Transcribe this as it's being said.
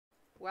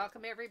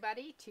Welcome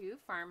everybody to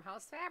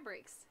Farmhouse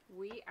Fabrics.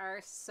 We are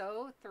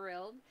so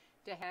thrilled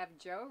to have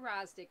Joe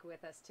Wyrosdick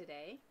with us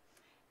today.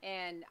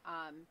 And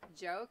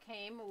Joe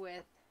came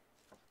with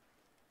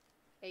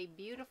a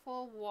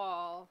beautiful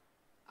wall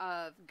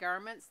of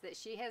garments that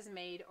she has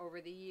made over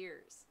the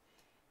years.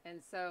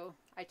 And so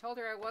I told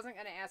her I wasn't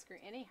going to ask her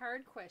any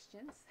hard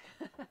questions.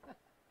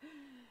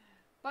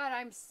 But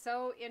I'm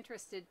so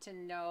interested to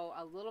know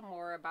a little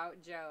more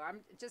about Joe.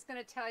 I'm just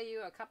going to tell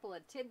you a couple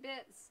of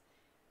tidbits.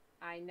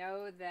 I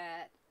know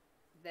that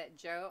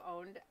Joe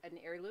owned an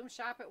heirloom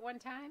shop at one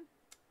time.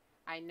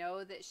 I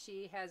know that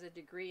she has a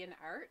degree in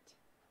art.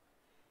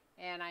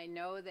 And I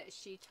know that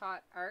she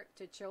taught art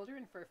to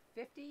children for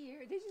 50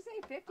 years. Did you say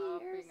 50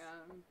 years?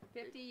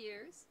 50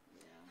 years.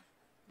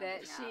 Yeah.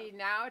 That she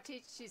now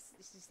teaches,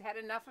 she's had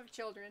enough of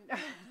children.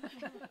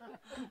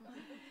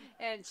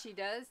 And she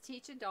does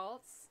teach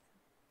adults,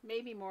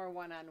 maybe more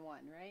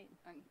one-on-one, right?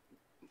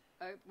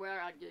 Where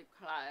I do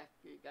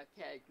classes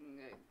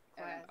occasionally.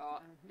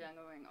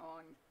 Doing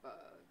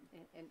Orangeburg.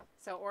 And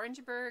so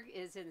Orangeburg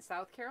is in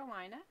South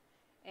Carolina,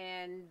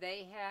 and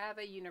they have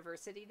a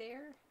university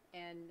there.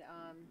 And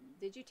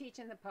did you teach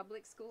in the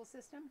public school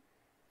system?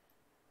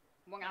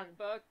 When I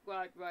first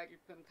graduated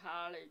from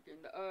college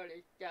in the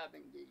early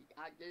 70s,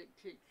 I did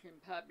teach in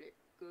public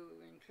school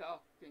in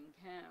Charleston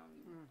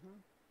County.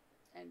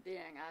 And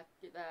then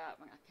after that,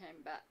 when I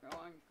came back to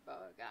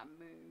Orangeburg, I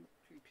moved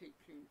to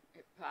teaching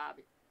at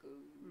private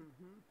school.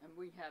 And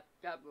we have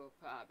several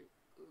private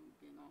schools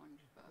in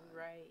Orangeburg.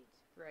 Right,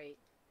 right.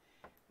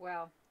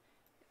 Well,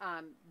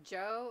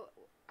 Joe,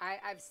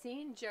 I've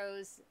seen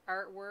Joe's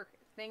artwork,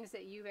 things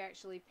that you've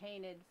actually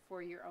painted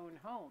for your own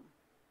home.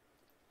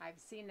 I've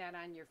seen that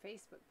on your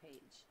Facebook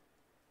page.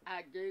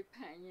 I do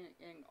paint it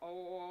in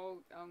oil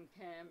on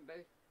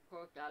canvas. Of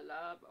course, I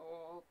love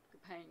oil,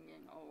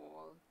 painting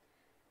oil.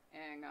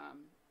 And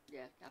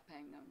yes, I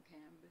paint on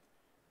canvas.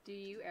 Do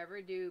you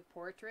ever do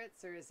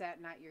portraits, or is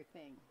that not your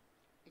thing?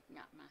 It's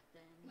not my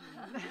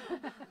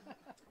thing.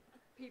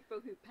 People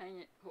who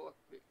paint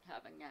portraits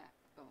have a knack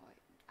for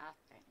it, I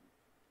think.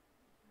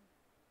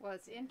 Well,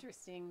 it's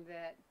interesting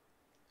that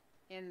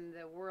in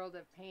the world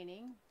of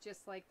painting,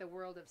 just like the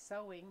world of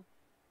sewing,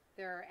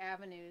 there are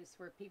avenues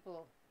where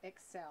people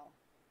excel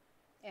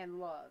and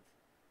love.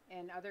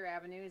 And other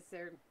avenues,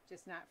 they're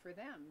just not for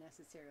them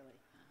necessarily.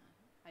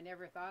 I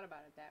never thought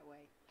about it that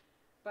way.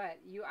 But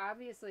you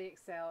obviously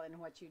excel in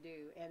what you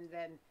do. And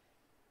then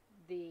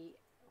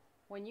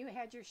when you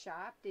had your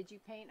shop, did you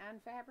paint on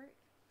fabric?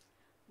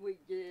 We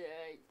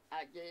did.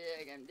 I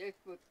did. And this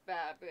was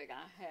fabric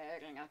I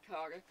had, and I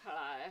taught a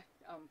class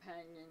on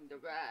painting the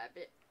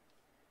rabbit.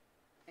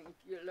 And if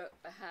you look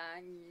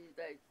behind you,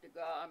 there's the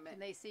garment. Can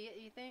they see it,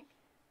 you think?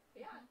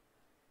 Yeah.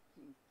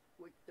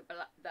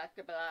 That's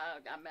the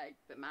blouse I made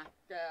for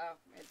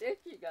myself. And this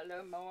is a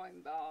little more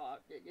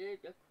involved. It is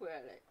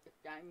acrylic. The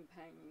same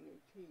painting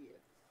is here.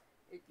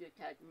 It just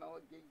has more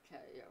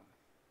detail.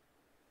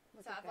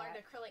 So I've learned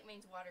acrylic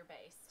means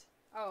water-based.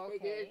 Oh,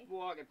 okay. It is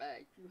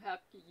water-based. You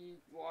have to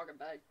use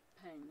water-based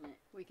paint.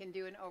 We can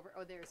do an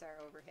there's our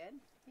overhead.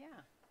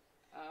 Yeah.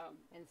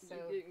 And so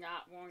you do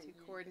not want to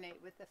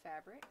coordinate with the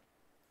fabric.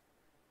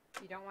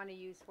 You don't want to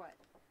use what?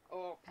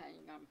 Oil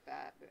paint on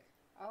fabric.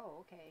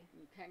 Oh, okay.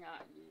 You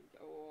cannot use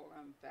oil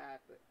on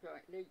fabric, so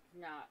at least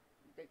not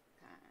this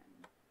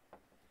kind.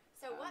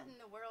 So what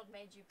in the world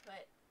made you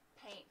put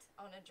paint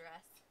on a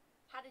dress?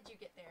 How did you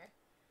get there?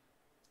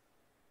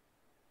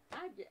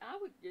 I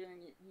was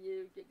doing it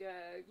years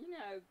ago,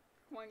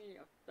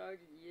 20 or 30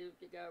 years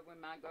ago when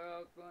my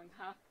girls were in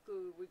high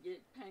school. We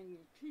did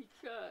painting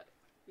t-shirts.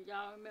 Do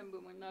y'all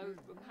remember when those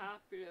were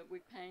popular?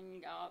 We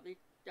painted all this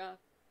stuff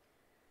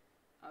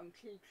on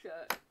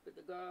t-shirts for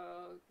the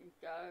girls, and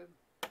so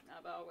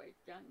I've always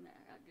done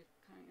that. I just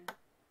kind of,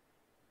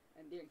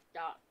 and then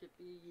stopped a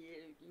few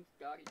years and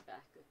started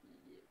back a few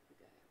years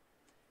ago.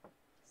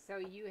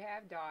 So you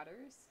have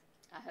daughters?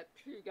 I have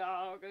two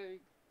daughters.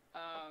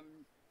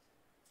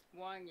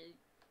 One is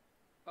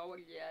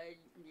 48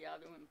 and the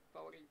other one's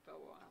 44,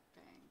 I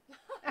think.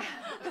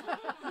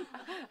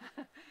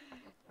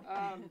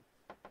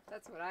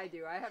 That's what I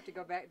do. I have to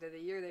go back to the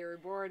year they were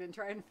born and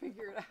try and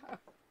figure it out.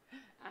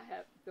 I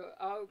have the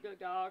older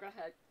daughter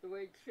has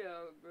 3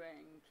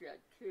 children. She has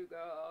 2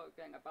 girls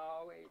and a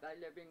boy. They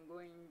live in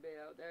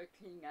Greenville. They're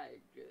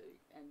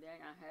teenagers. And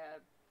then I have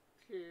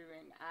 2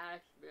 in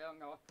Asheville,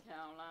 North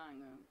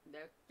Carolina.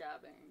 They're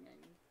 7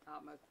 and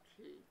almost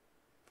 2.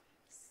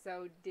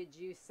 So did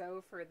you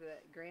sew for the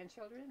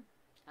grandchildren?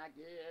 I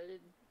did.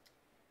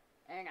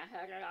 And I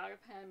had a lot of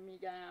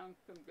hand-me-downs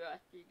from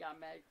dresses I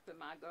made for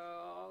my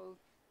girls.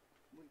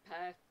 We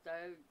passed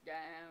those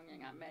down,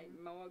 and I made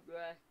more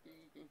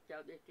dresses, and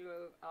so this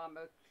little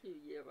almost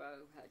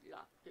 2-year-old had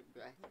lots of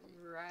dresses.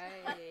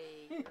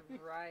 Right,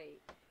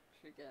 right.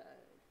 She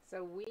does.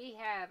 So we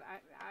have,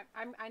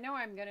 I know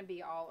I'm going to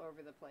be all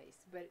over the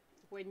place, but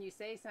when you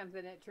say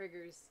something, it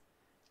triggers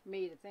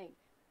me to think,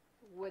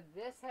 would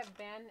this have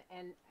been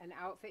an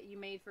outfit you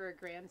made for a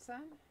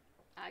grandson?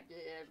 I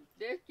did.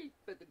 This is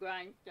for the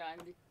grandson,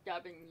 this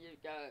 7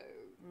 years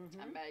old.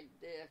 I made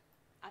this.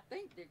 I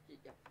think this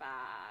is a 5,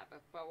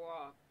 a 4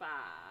 or 5.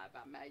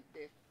 I made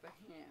this for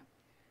him.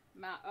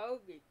 My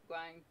oldest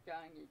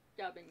grandson is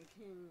 17,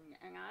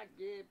 and I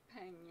did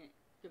paint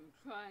some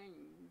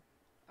trains.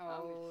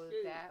 Oh,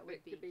 that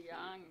would be But to be cute.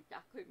 honest, I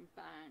couldn't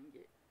find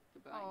it to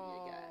bring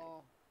you guys.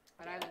 Oh,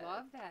 but I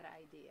love that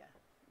idea.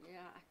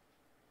 Yeah.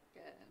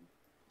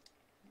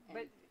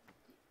 But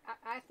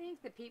I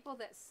think the people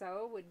that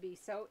sew would be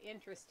so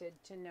interested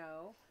to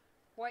know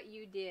what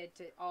you did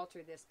to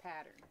alter this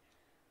pattern.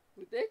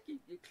 Well, this is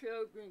the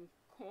children's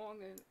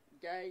corner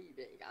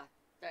David, I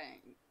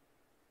think.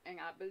 And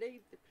I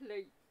believe the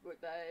pleats were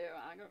there.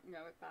 I don't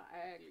know if I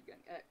added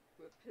an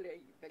extra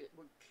pleat, but it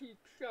was too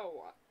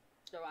short.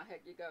 So I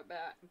had to go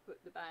back and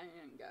put the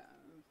band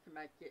on to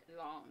make it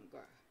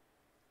longer.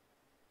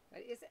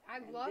 But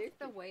I love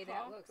the way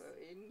that looks.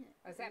 Isn't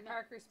it? Is that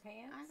Parker's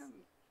pants? I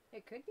don't.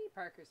 It could be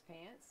Parker's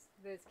pants.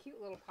 This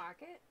cute little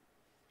pocket.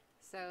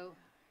 So,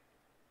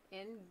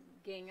 in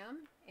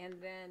gingham,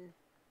 and then,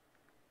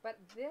 but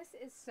this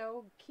is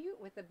so cute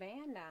with the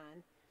band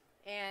on,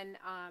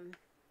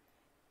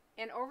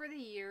 and over the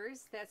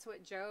years, that's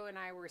what Joe and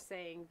I were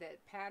saying,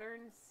 that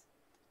patterns,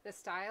 the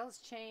styles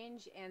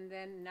change, and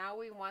then now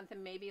we want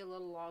them maybe a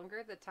little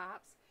longer, the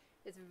tops.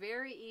 It's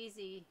very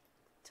easy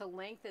to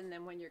lengthen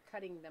them when you're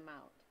cutting them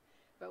out.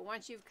 But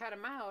once you've cut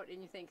them out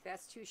and you think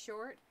that's too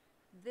short,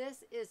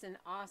 this is an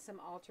awesome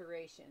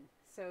alteration.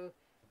 So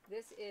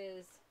this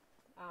is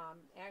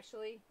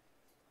actually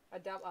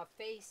a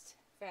faced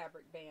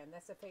fabric band.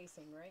 That's a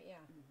facing, right? Yeah.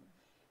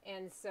 Mm-hmm.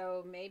 And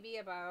so maybe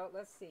about,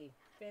 let's see,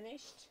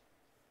 finished.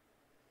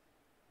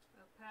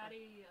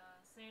 Patty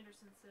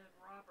Sanderson said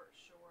Robert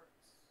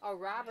shorts. Oh,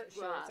 Robert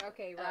shorts.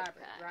 Okay,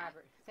 Robert. Okay.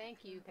 Robert.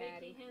 Thank you,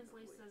 Patty. Vicky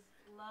Hensley says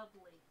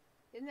lovely.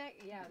 Isn't that,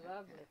 yeah,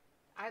 lovely.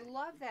 I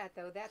love that,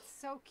 though. That's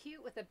so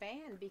cute with a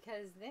band,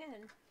 because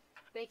then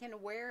they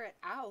can wear it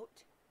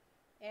out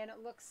and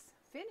it looks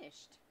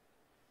finished.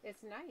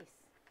 It's nice.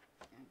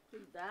 And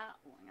see that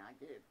one I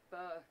did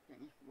first, and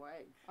it's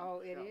way Oh,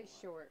 it is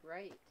short,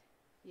 right?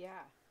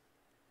 Yeah.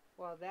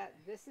 Well,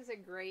 this is a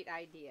great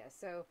idea.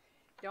 So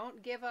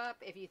don't give up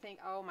if you think,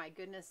 oh my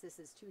goodness, this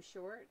is too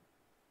short.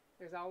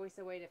 There's always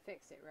a way to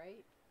fix it,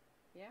 right?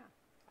 Yeah,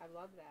 I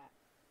love that.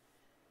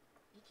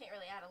 You can't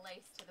really add a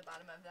lace to the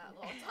bottom of that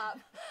little top.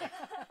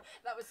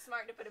 That was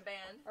smart to put a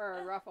band. Or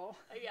a ruffle.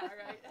 Yeah,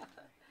 right.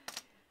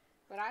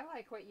 But I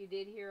like what you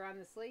did here on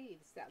the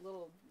sleeves. That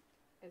little,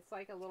 it's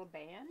like a little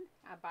band,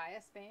 a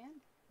bias band,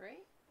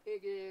 right?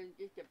 It is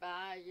just a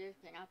bias,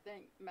 and I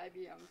think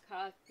maybe on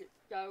Cosket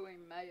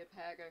Sewing may have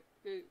had a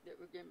suit that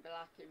was in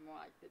black and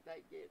white that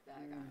they did that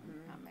on.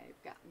 I may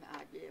have gotten the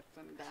idea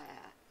from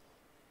that.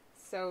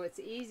 So it's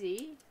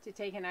easy to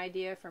take an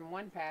idea from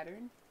one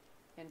pattern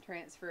and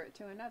transfer it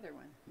to another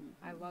one.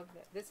 I love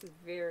that. This is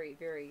very,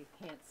 very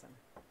handsome.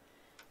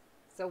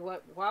 So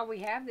while we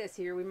have this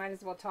here, we might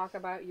as well talk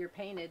about your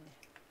painted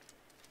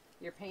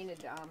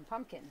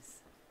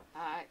pumpkins.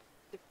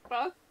 The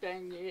first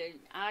thing is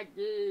I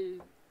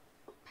do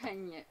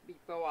paint it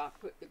before I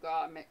put the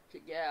garment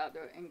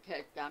together in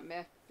case I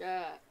messed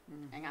up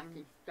and I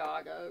can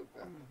start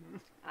over.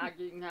 I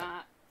do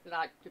not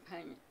like to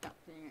paint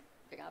something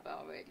that I've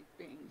already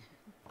seen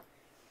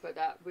for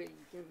that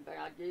reason, but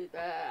I do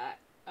that.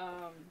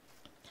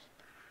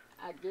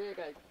 I did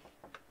a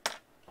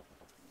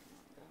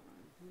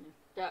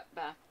step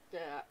by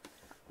step.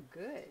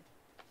 Good.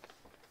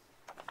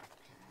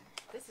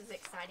 This is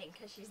exciting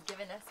because she's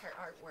given us her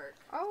artwork.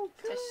 Oh,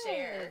 good. To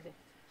share.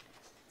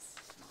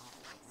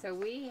 So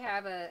we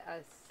have a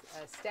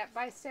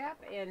step-by-step,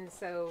 and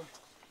so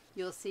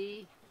you'll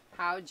see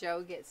how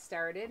Joe gets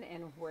started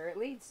and where it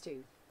leads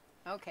to.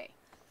 Okay.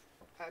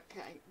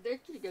 Okay, this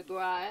is a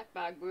graph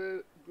I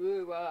grew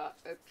up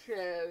of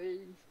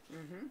cherries,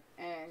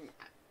 and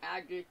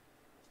I just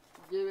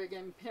do it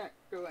in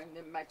pencil and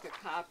then make a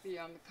copy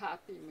on the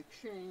copy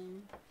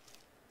machine.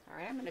 All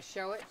right, I'm going to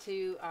show it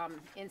to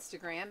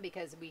Instagram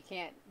because we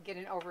can't get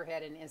an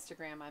overhead in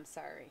Instagram. I'm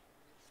sorry.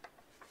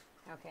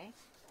 Okay.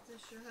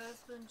 Is this your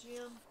husband,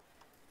 Jim?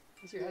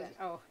 Is your husband?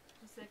 Oh.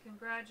 He said,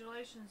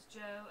 congratulations,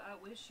 Joe. I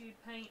wish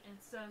you'd paint and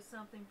sew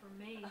something for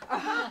me.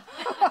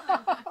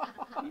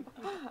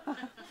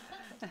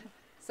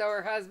 So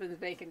her husband's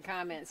making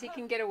comments. He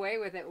can get away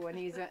with it when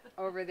he's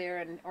over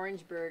there in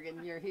Orangeburg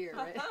and you're here,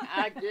 right?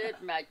 I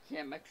did make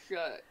him a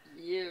shirt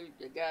years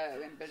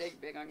ago, and believe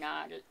it or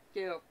not, it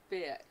still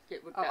fits.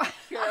 It was that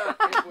shirt.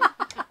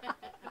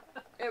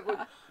 It was,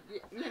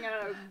 you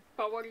know,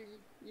 40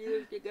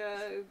 years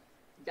ago.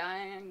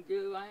 Diane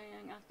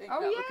Gulan, I think that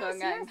was her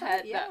name,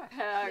 had that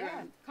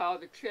pattern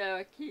called the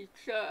Cherokee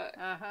shirt,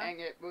 and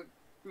it was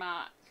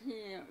my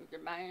him, the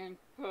man's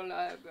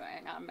pullover,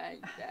 and I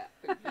made that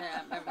for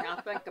them. And when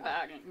I think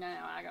about it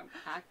now,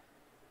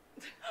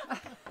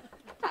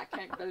 I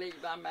can't believe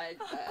I made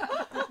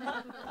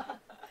that.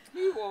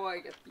 He wore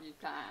it a few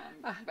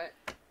times, but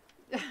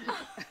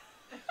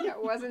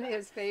that wasn't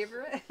his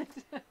favorite.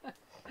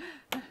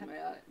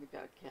 Well, it was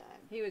okay.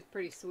 He was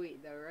pretty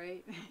sweet, though,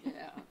 right?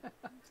 Yeah.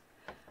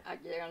 I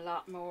did a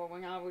lot more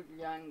when I was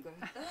younger,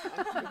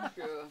 that's for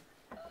sure.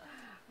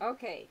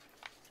 Okay,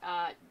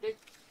 This,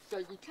 so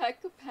you take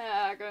a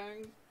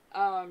pattern.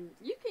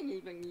 You can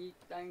even use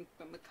things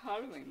from a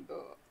coloring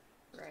book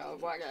or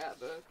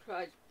whatever,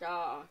 traced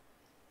off,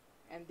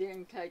 and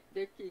then take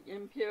this is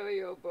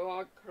imperial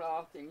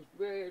broadcloth, and it's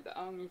really the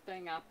only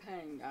thing I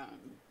paint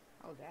on.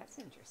 Oh, that's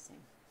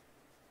interesting.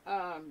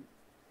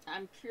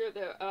 I'm sure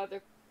there are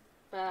other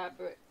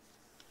fabrics.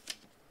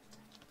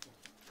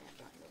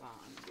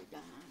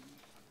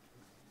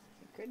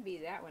 It could be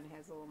that one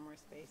has a little more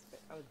space,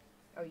 but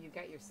oh, you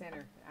got your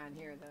center on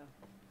here though.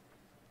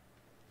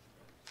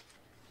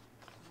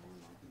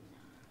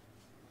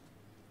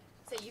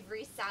 So you've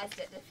resized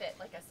it to fit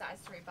like a size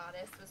 3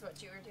 bodice was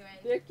what you were doing?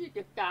 This is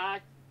a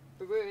size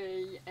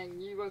 3,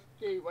 and you will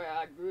see where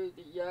I drew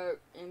the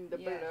yoke in the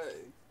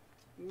blue.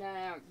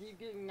 Now, you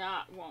do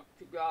not want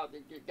to draw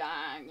the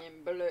design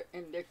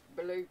in this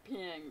blue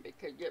pen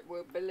because it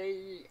will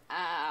bleed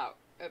out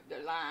of the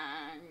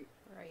line.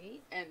 Right.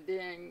 And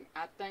then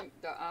I think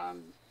the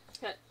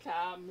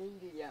textile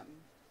medium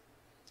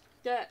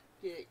sets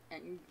it,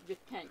 and you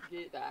just can't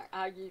do that.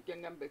 I use a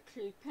number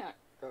 2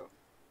 pencil,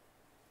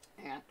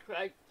 and I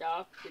traced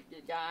off the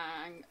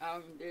design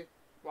on this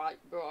white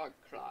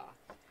broadcloth.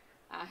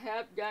 I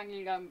have done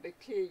a number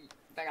 2,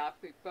 but I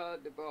prefer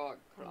the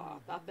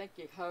broadcloth. I think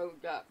it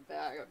holds up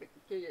better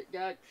because see, it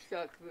does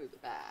show through the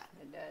back.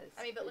 It does.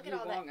 I mean, but look at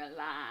all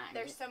that.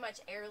 There's so much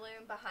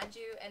heirloom behind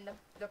you, and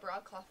the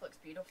broadcloth looks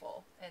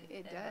beautiful. And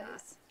it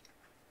does.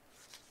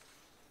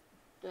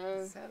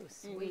 So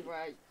sweet.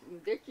 Anyway,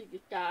 this is the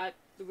size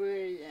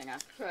 3, and I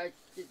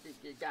traced the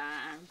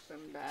design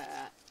from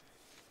that.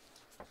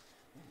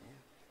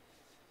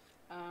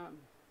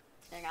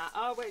 And I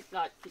always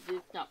like to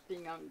do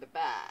something on the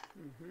back.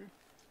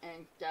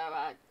 And so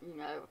I,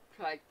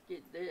 traced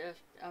this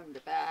on the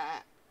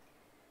back,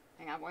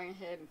 and I went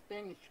ahead and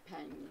finished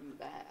painting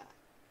that.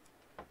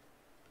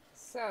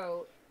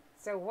 So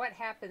what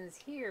happens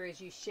here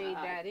is you shade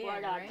that in,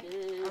 what right? I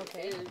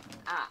did is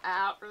I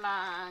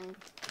outlined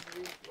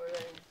these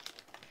ways.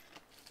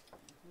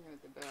 Here's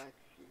the brush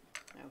sheet.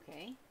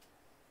 Okay.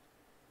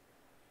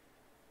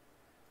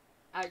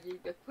 I use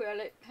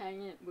acrylic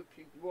paint, which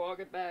is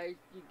water-based.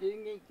 You do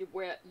need to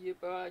wet your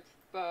brush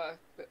first,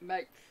 but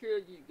make sure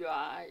you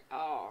dry it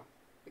off,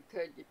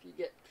 because if you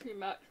get too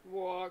much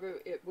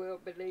water, it will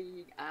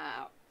bleed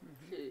out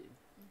too.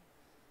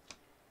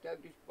 So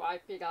just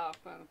wipe it off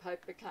on a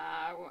paper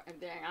towel, and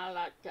then I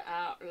like to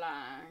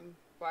outline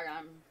what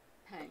I'm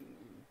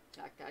painting,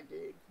 like I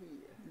did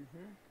here.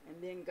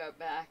 And then go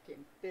back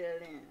and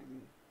fill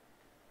in.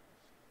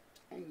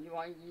 And you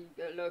want to use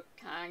a little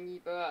tiny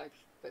brush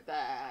for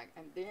that,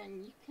 and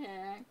then you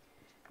can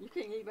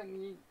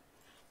even use,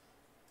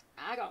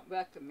 I don't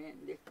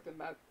recommend this to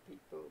most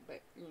people,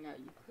 but you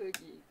could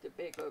use the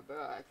bigger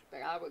brush,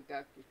 but I would go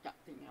to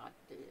something like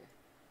this.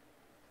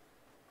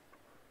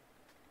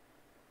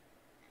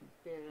 And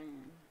fill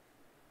in.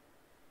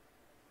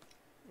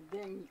 And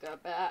then you go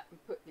back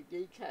and put the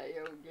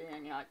details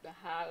in, like the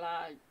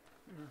highlight.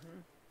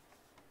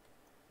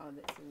 Oh,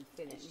 that's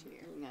finished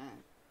here. You know,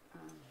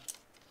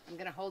 I'm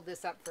gonna hold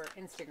this up for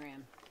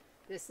Instagram.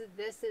 This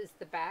is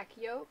the back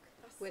yoke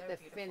with the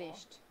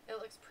finished. It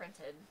looks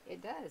printed.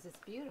 It does. It's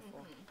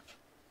beautiful.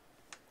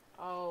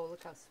 Oh,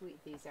 look how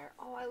sweet these are.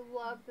 Oh, I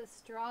love the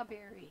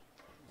strawberry.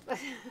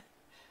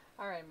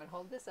 All right, I'm gonna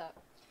hold this up.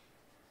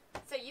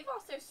 So you've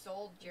also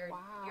sold your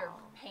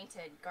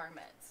painted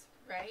garments,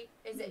 right?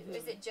 Is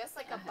it just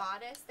like a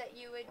bodice that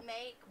you would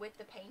make with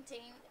the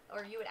painting,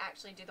 or you would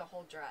actually do the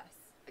whole dress?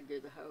 I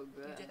do the whole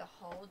dress. You do the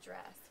whole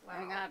dress.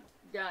 Wow. And I've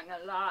done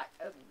a lot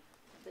of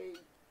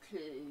these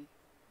too.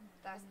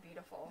 That's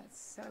beautiful. That's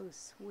so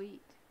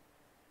sweet.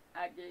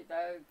 I do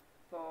those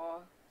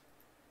for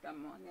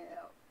someone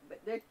else,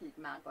 but this is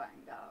my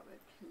granddaughter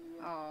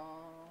too.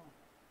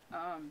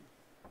 Oh.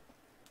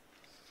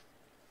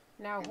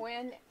 Now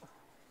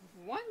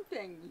One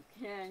thing you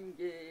can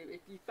do,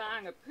 if you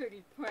find a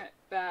pretty print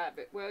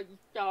fabric, well, you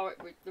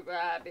start with the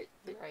rabbit.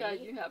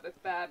 Because you have a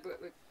fabric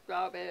with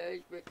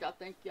strawberries, which I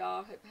think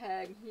y'all have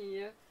had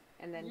here.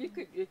 and then You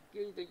could just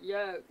do the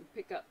yoke and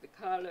pick up the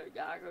color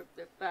out of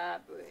the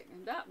fabric,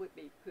 and that would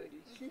be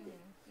pretty chic.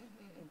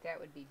 that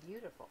would be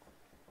beautiful.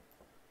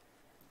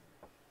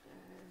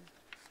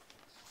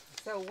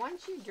 So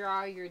once you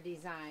draw your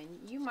design,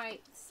 you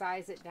might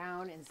size it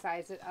down and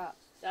size it up.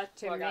 That's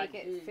to what make I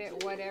it do fit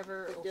do,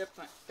 whatever the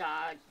different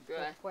size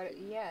dress.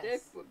 Yes.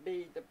 This would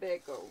be the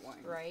bigger one.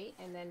 Right,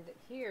 and then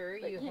here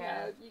But you you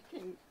have. know, you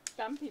can.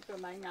 Some people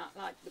may not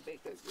like the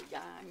bigger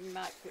design. You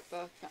might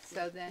prefer something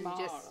So then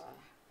smaller.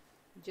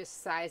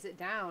 just size it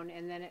down,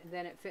 and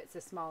then it fits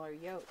a smaller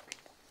yoke.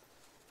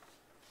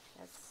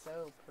 That's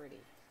so pretty.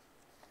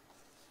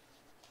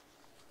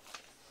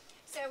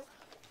 So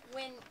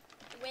when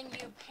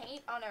you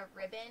paint on a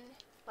ribbon,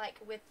 like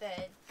with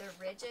the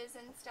ridges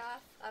and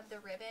stuff of the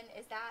ribbon,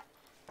 is that?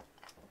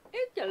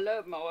 It's a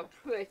little more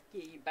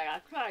tricky, but I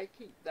try to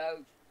keep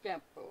those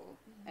simple.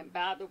 And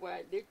by the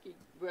way, this is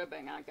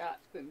ribbon I got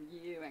from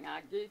you, and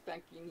I do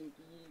think you need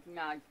to use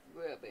nice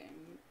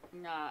ribbon,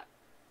 not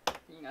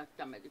you know,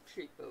 some of the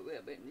cheaper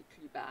ribbon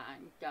that you buy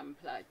in some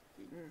places.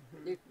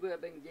 This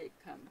ribbon did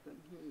come from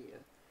here.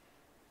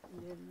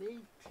 And then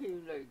these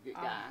two little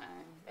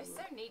designs. It's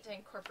so neat to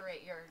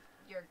incorporate your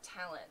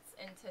talents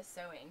into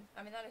sewing.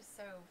 I mean, that is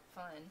so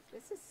fun.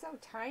 This is so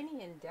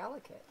tiny and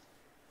delicate.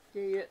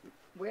 See it?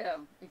 Well,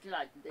 it's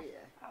like this.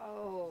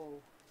 Oh.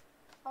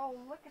 Oh,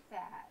 look at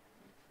that.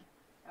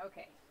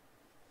 Okay.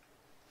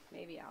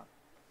 Maybe I'll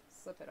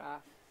slip it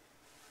off.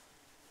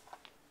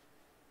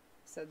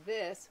 So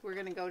this, we're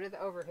going to go to the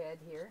overhead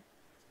here.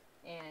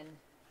 And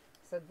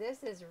so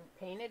this is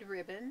painted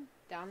ribbon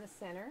down the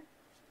center.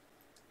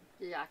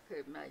 See, I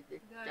could make this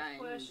Got a thing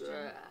question.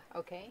 dry.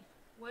 Okay.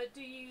 What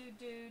do you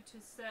do to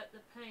set the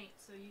paint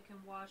so you can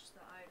wash the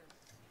items?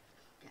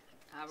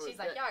 I will She's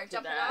like, get y'all are to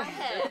jumping that all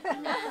ahead. in just a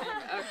minute.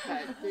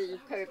 Okay, so you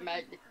could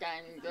make the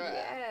thing dry.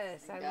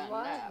 Yes, I Done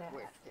love that.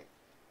 with it.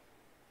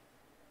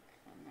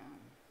 And,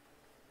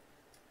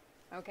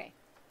 Okay.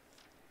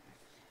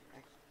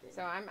 let's see.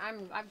 So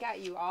I've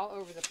got you all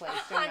over the place,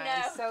 don't I I? know.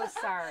 I'm so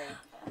sorry.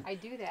 I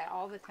do that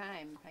all the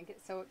time. I get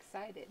so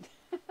excited.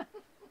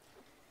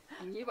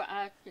 And you were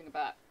asking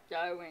about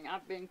sewing.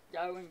 I've been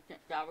sewing since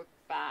I was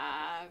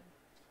 5.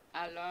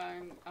 I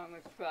learned on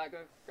a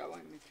Schroeder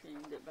sewing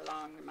machine that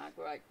belonged to my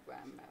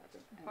great-grandmother.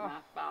 And Oh. my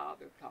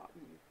father taught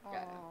me to sew.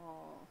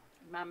 Oh.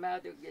 My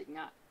mother did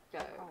not sew,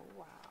 Oh,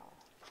 wow.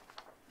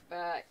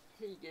 but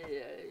he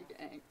did.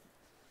 And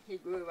he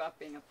grew up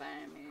in a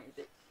family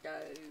that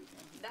sewed. And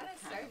he That just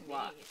is so kinda neat.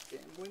 watched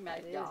them. We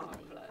made That is doll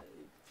neat.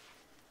 clothes.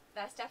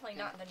 That's definitely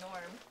not the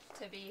norm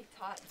to be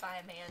taught by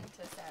a man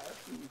to sew.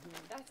 Mm-hmm.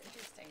 That's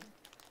interesting.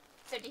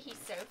 So did he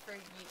sew for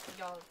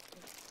y'all,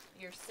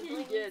 your He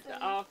siblings? did the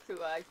and-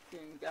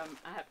 alterations.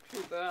 I have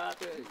 2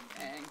 brothers,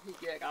 and he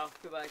did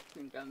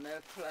alterations on their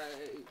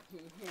clothes. He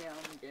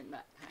hemmed and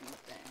that kind of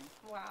thing.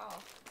 Wow,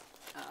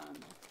 Um,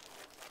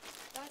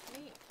 that's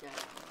neat. so,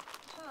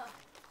 Huh.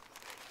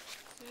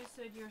 Sue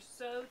said you're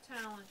so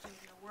talented.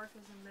 Your work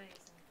is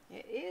amazing.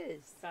 It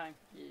is. thank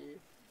you.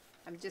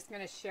 I'm just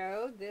going to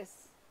show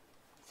this.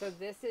 So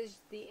this is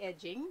the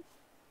edging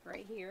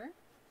right here.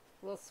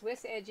 Little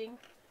Swiss edging.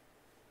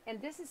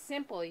 And this is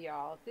simple,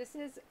 y'all. This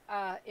is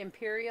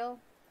Imperial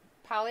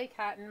Poly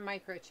Cotton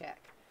Microcheck.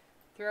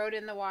 Throw it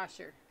in the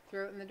washer.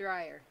 Throw it in the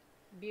dryer.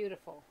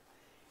 Beautiful.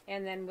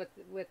 And then with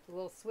the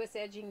little Swiss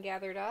edging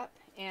gathered up.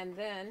 And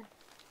then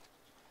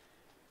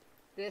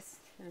this,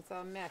 and it's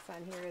all a mess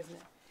on here, isn't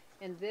it?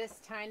 And this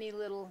tiny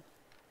little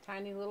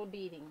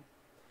beading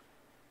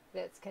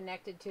that's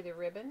connected to the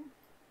ribbon.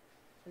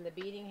 And the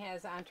beading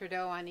has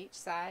entredeaux on each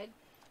side,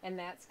 and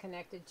that's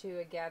connected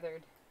to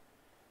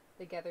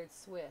the gathered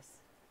Swiss.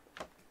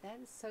 That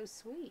is so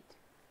sweet.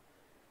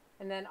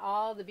 And then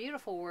all the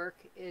beautiful work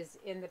is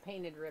in the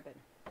painted ribbon.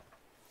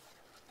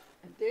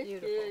 And this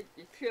Beautiful. is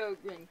the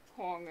children's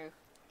corner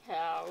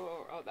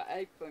towel or the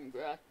apron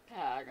dress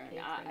pattern.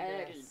 I Apron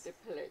added dress. the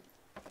pleat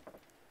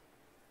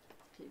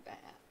to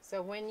that.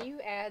 So when you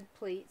add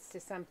pleats to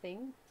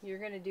something, you're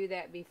going to do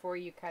that before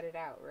you cut it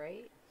out,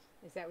 right?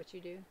 Is that what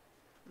you do?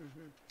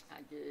 Mm-hmm.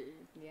 I do.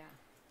 Yeah.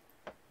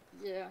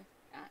 Yeah.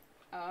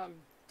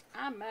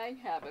 I may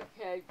have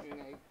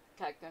occasionally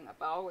taken a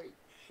boy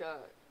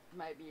shirt,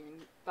 maybe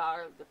in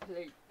part of the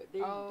pleat, but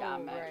these Oh, I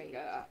made right,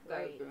 up. Those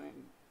right. are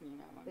in, you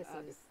know, on This the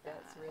other is,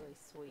 that's side. really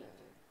sweet.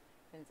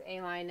 So, And it's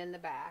A-line in the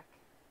back.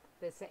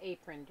 This is an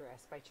apron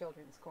dress by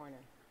Children's Corner.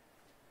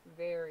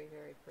 Very,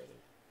 very pretty.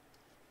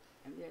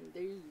 and then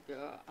these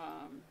are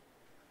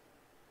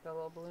The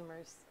little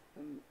bloomers.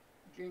 from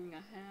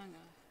Gina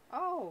Hanna.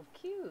 Oh,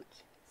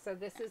 cute. So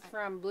this is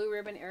from Blue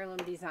Ribbon Heirloom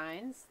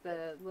Designs,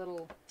 the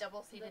little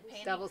Double-seated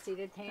panty.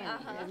 double-seated panty.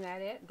 Uh-huh. Isn't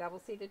that it?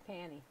 Double-seated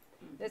panty.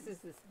 This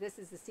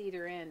is the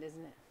cedar end,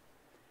 isn't it?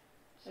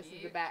 This is the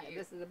Cute, back. cute.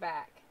 This is the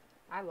back.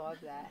 I love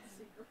that.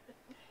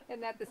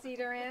 Isn't that the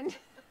cedar end?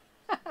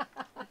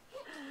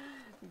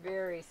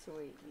 Very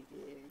sweet.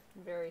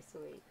 Very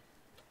sweet.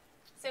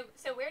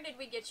 So where did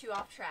we get you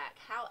off track?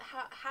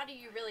 How do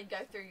you really go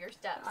through your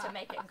steps to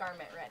make it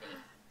garment ready?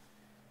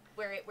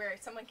 Where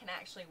someone can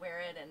actually wear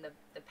it and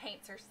the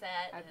paints are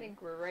set. I and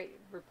think we're right.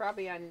 We're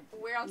probably on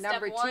we're on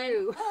number step 1.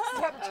 2.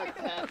 Step 2.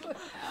 Okay.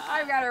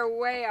 I've got her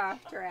way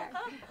off track.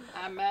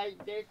 I made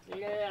this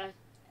list,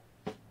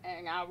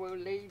 and I will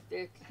leave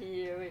this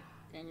here if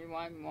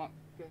anyone wants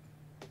to,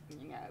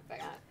 you know,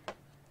 but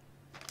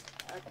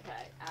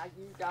okay, I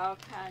use all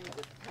kinds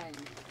of paint.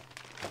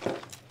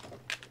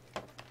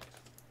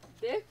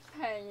 This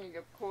painting,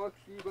 of course,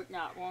 you would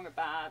not want to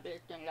buy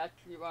this unless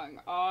you are an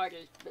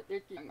artist, but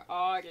this is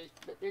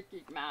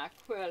my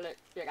acrylic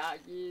that I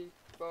use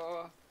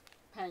for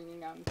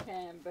painting on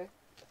canvas.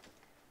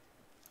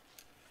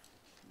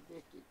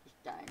 This is the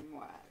same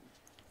way.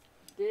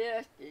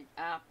 This is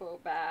apple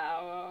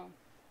barrel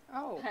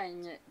Oh,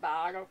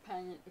 bottle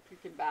paint that you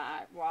can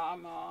buy at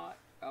Walmart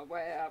or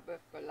wherever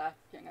for less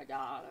than $1,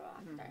 I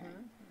think.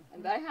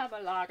 And they have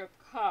a lot of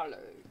colors,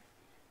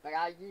 but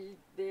I use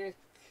this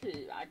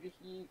too. I just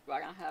use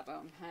what I have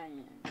on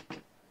hand.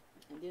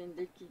 And then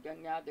this is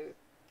another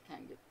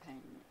kind of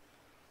paint.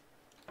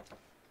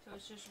 So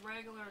it's just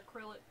regular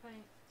acrylic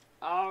paint.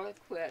 all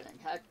equipment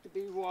has to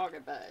be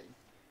water-based.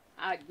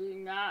 I do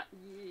not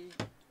use,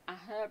 I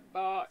have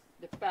bought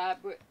the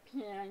fabric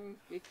pins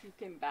that you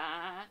can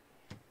buy,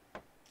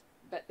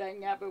 but they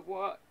never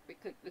work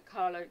because the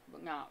colors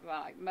were not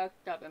right. Most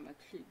of them are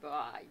too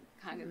bright,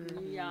 kind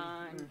of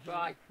neon,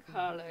 bright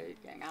colors,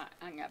 and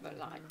I never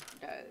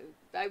liked those.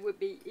 They would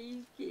be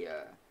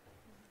easier,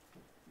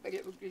 but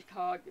it was just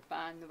hard to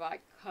find the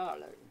right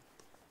color.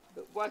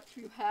 But what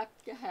you have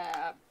to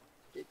have,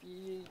 if you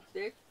use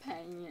this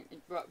paint, is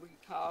what we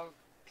call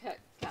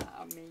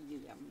textile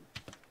medium.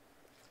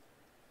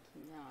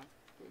 Can y'all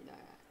see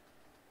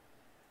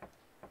that?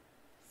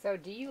 So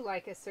do you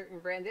like a certain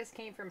brand? This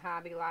came from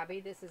Hobby Lobby.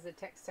 This is a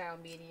textile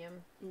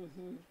medium.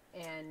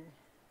 And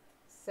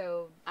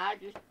so... I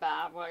just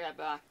buy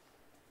whatever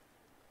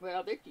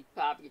well, this is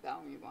probably the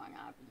only one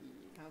I've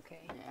used.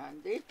 Okay. Yeah,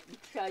 and this, you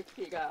shake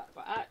it up.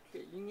 Well,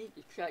 actually, you need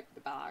to shake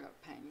the bottle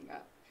paint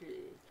up,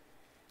 too.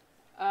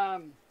 I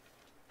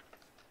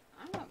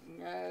don't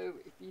know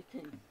if you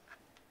can...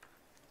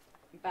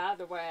 By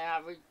the way, I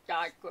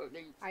recycle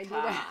these I do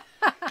tops.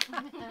 that.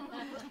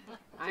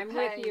 I'm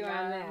with you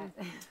on that.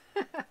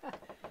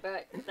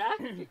 But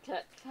that's the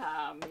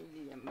textile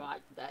medium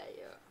right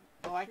there.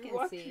 Oh, I can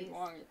What see. you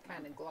want It's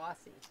kind of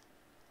glossy.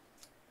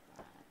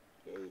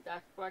 See,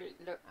 that's what it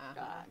looks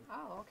like.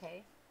 Oh,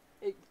 okay.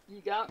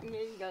 You don't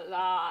need a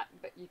lot,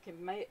 but you can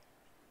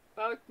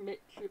first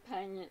mix your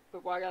paint for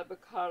whatever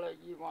color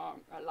you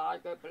want, a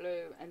lighter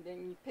blue, and then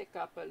you pick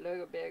up a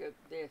little bit of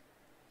this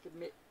to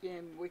mix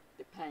in with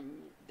the paint.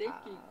 This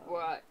is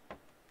what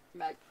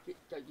makes it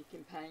so you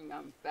can paint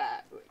on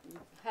fabric. You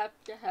have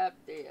to have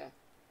this,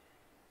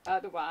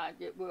 otherwise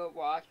it will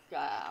wash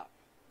out.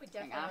 We And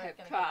definitely I are have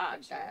gonna tried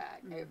get a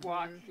that. It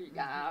washes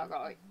out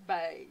or it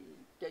fades.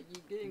 So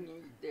you do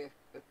need this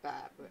for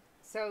fabric.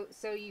 So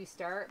you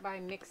start by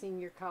mixing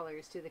your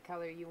colors to the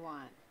color you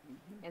want,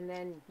 and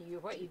then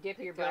you dip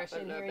your Pick up brush a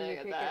in little here and you bit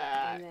of pick that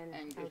up and then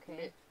and just okay.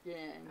 mix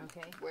in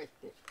Okay.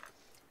 with it.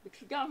 But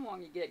you don't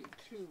want to get it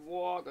too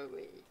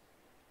watery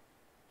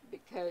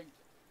because,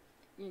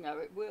 you know,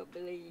 it will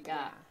bleed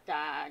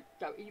outside.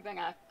 So even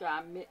after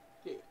I mix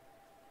it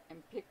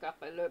and pick up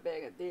a little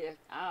bit of this,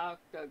 I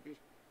also just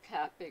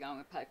tap it on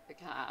a paper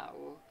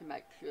towel to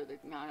make sure there's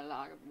not a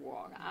lot of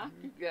water. I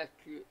suggest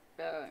you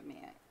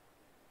experiment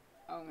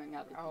on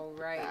another piece of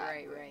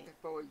fabric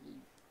before you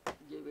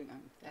do it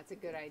on. That's a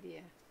good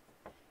idea.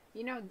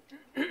 You know,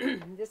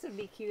 this would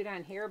be cute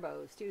on hair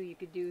bows too. You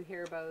could do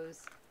hair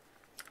bows.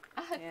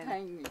 I had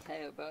painted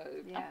hair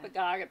bows. Yeah. I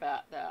forgot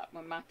about that.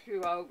 When my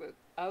two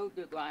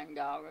older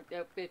granddaughters,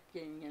 they're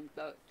 15 and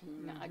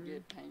 13, I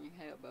did paint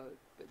hair bows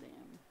for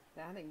them.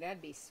 I think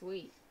that'd be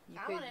sweet.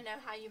 I want to know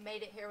how you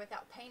made it here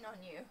without paint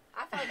on you.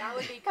 I feel like I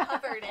would be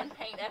covered in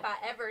paint if I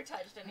ever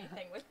touched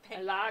anything with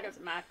paint. A lot of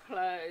my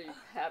clothes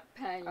have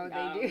paint on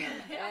they do. them.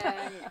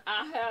 And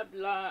I have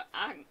learned,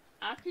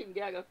 I can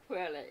get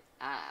acrylic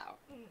out.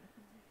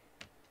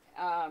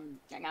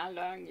 And I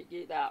learned to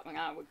do that when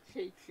I was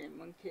teaching,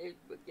 when kids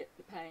would get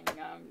the paint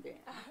on them.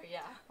 Oh,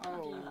 yeah.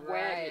 Oh, You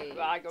wet it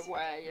right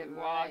away and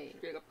wash Right.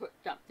 it or put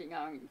something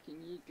on, you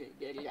can usually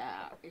get it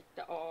out. It's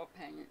the oil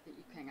paint that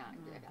you cannot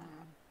get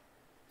out.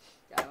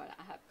 So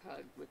I have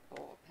clothes with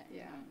oil paint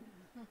Yeah.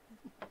 on.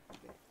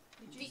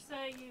 Did you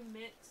say you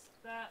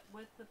mixed that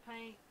with the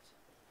paint?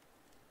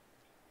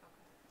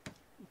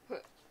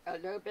 Put a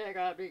little bit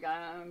of it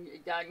on.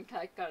 It doesn't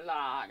take a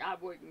lot. I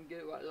wouldn't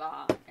do a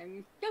lot.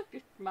 And just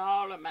a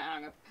small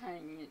amount of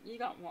paint. You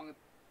don't want to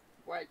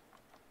waste,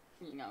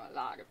 you know, a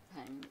lot of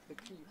paint,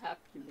 but you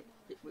have to mix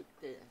it with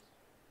this.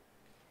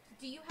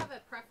 Do you have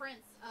a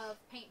preference of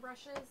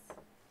paintbrushes?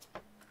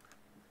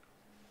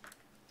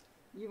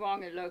 You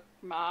want a little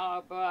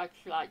small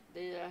brush like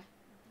this,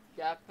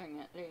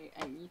 definitely,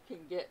 and you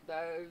can get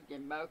those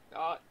in most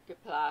art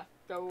supply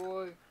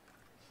stores.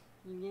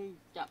 You need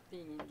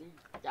something in these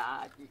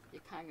sizes to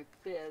kind of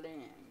fill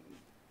in.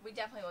 We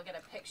definitely will get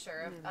a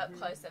picture of up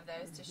close of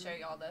those to show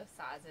you all the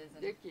sizes.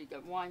 And This is a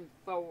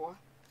 1/4.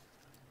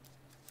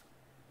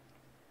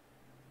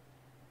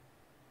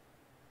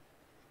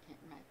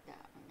 Can't make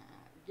that one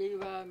out.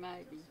 0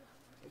 maybe.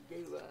 A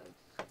 0.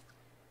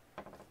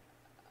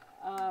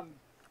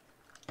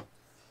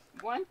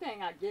 One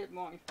thing I did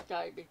want to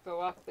say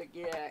before I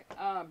forget,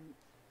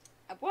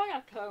 what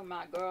I told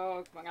my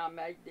girls when I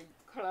made these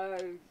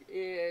clothes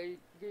is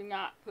do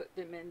not put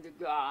them in the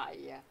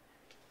dryer.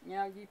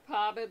 Now you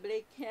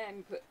probably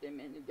can put them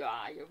in the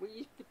dryer. We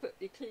used to put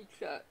the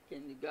t-shirts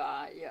in the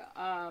dryer,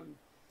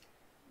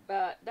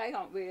 but they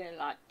don't really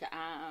like to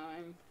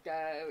iron,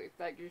 so if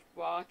they just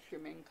wash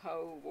them in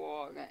cold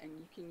water, and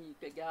you can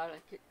use a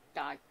delicate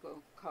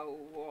cycle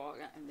cold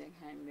water and then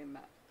hang them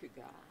up to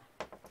dry.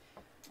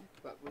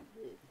 That's what we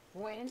did.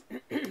 When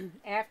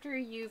after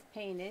you've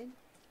painted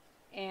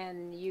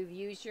and you've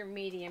used your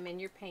medium in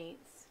your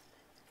paints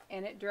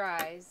and it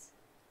dries,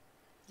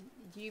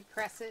 do you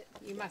press it?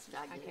 You must.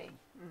 I do. Okay.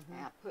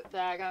 Now put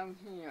that on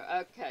here.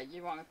 Okay,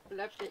 you want to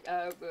flip it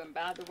over, and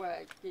by the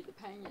way, see the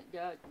paint it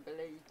does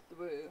bleed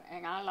through,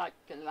 and I like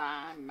to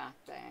line my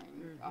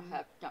things or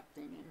have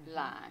something that's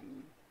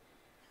lining.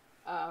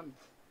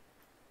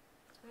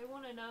 They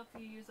want to know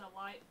if you use a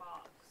light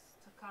box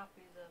to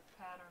copy the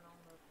pattern on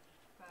the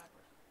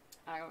fabric.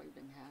 I don't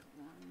even have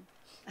one.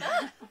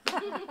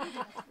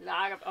 A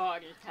lot of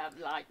artists have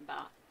light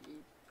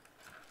boxes.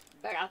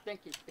 But I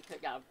think it's because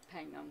I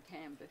paint on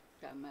canvas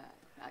so much.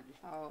 I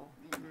just, Oh.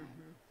 you know.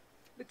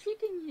 But you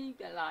can use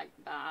a light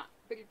box.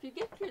 But if you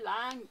get your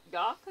line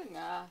dark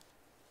enough,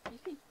 you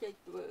can see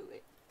through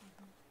it.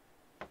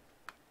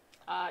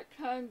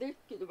 Turn this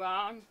to the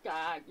wrong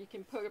side. You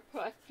can put a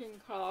pressing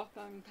cloth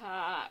on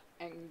top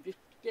and just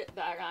get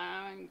that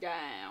iron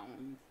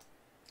down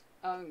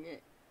on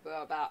it for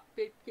about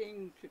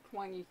 15 to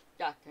 20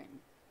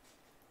 seconds.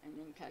 And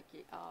then take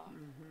it off.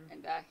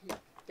 And that heats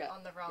up.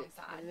 On the wrong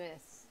side. And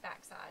this.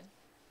 Back side.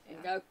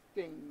 And no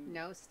steam.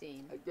 No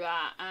steam. A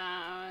dry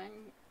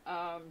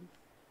iron.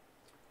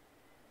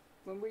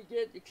 When we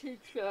did the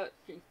t-shirts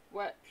and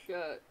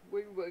sweatshirts,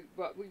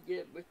 what we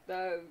did with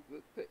those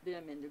was put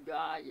them in the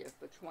dryer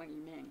for 20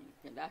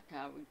 minutes, and that's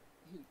how we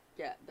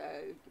got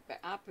those. But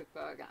I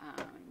prefer the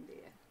iron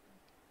there.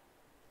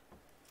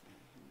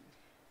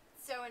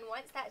 So, and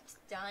once that's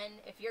done,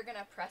 if you're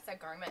gonna press a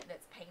garment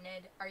that's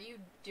painted, are you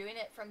doing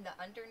it from the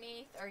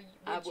underneath, or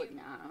I wouldn't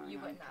iron. You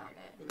on wouldn't top iron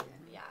of it? it.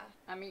 Yeah.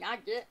 I mean, I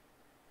get.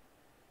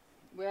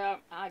 Well,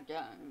 I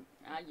don't.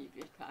 I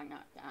usually try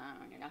not to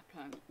iron, and I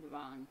turn it the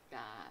wrong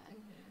side.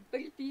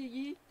 But if you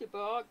use the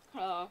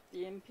broadcloth,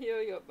 the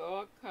imperial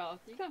broadcloth,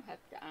 you don't have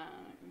to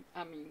iron.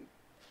 I mean,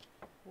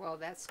 Well,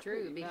 that's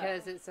true Pretty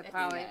because much. it's a It's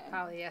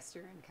polyester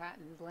and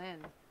cotton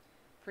blend.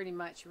 Pretty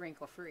much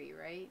wrinkle free,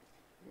 right?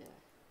 yeah.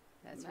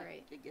 That's not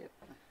right. to get-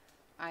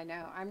 I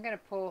know. I'm going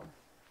to pull,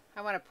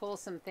 I want to pull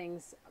some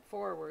things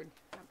forward.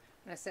 I'm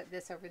going to set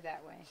this over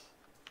that way.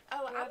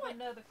 Oh, I I have want.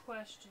 another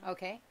question.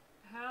 Okay.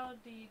 How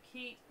do you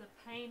keep the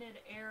painted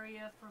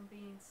area from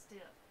being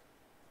stiff?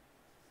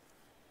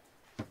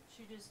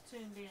 She just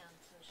tuned in,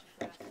 so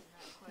she's asking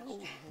that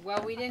question.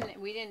 Well, we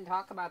didn't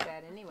talk about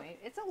that anyway.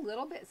 It's a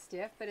little bit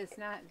stiff, but it's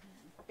not.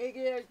 It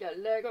is a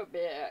little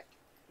bit,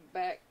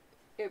 but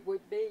it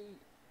would be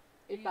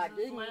if I Use as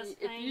didn't. less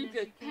If paint you as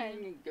just you can.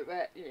 painted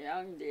directly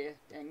on this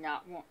and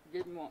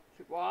didn't want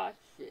to wash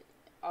it,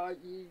 or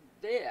you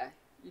there,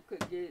 you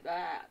could do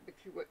that, but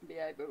you wouldn't be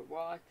able to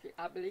wash it.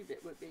 I believe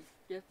it would be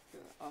stiffer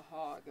or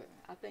harder.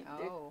 I think Oh.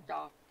 this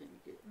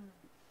softens it.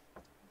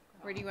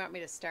 Where do you want me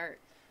to start?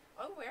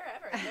 Oh,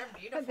 wherever. They're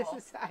beautiful.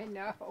 This is, I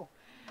know.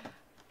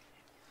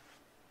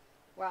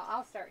 Well,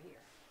 I'll start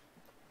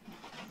here.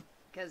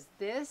 Because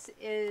this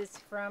is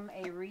from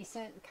a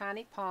recent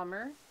Connie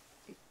Palmer,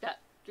 It's that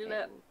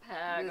slip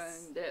pattern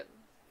this- that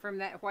from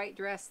that white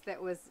dress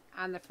that was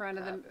on the front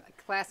of the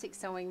Classic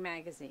Sewing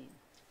magazine.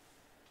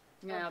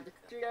 now the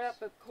strip,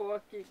 of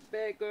course, is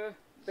bigger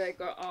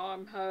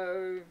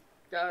armhole.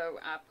 So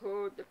I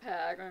pulled the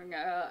pattern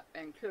up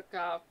and took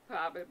off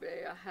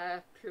probably a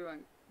half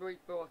to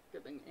 3/4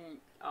 of an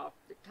inch off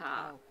the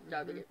top,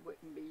 so that it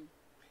wouldn't be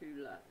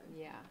too low.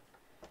 Yeah.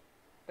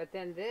 But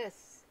then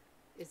this,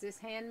 is this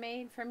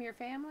handmade from your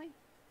family?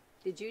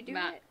 Did you do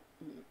it?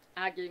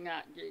 I did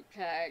not do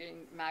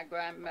cutting. My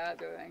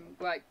grandmother and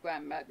great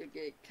grandmother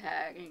did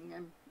cutting,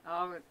 and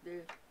all of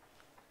this.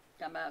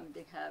 Some of them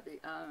did have their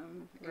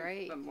own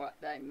Right. from what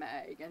they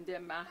made, and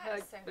then my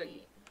That's so husband.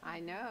 neat. I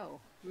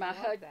know. My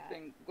love that.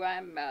 husband's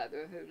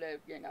grandmother, who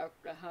lived in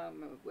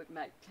Oklahoma, would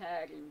make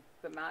cutting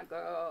for my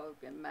girls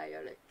and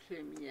mail it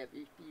to me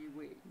every few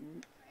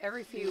weeks.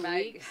 Every few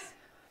Made- weeks.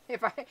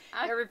 If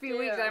every few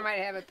weeks I might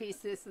have a piece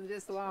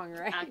this long,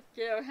 right? I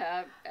still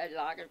have a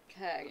lot of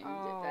cuttings that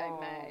Oh. they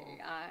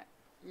made.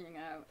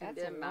 And That's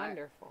then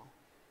wonderful.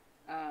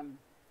 I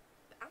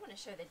want to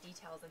show the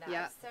details of that.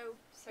 Yeah. It's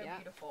so Yeah.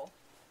 beautiful.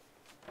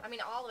 I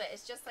mean, all of it.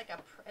 It's just like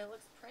it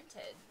looks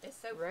printed. It's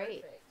so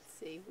Right. perfect.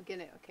 See, we're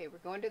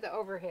going to the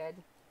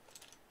overhead,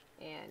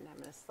 and I'm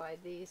gonna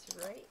slide these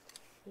right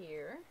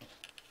here.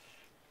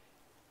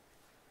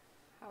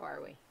 How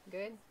are we?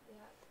 Good? Yeah.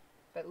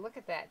 But look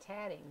at that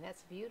tatting.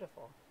 That's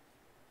beautiful.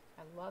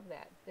 I love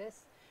that.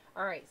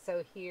 All right,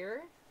 so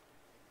here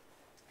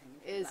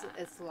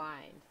it's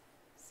lined.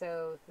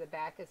 So the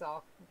back is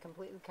all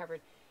completely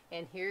covered.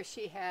 And here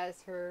she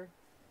has her,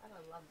 I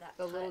love that.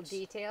 the little touch.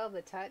 detail,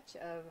 the touch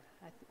of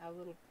a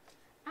little,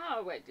 I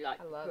always like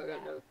I to love put a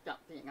that. little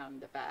something on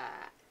the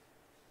back.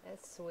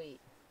 that's sweet.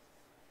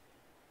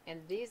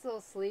 And these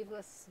little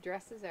sleeveless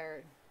dresses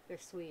they're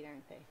sweet,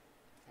 aren't they?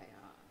 They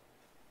are.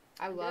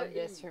 I And love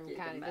they're this easy from to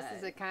Connie. This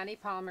is a make. Connie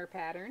Palmer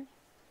pattern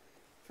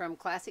from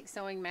Classic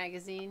Sewing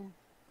magazine.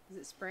 Is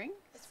it spring?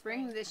 It's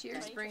Spring this year?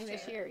 2022. Spring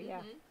this year,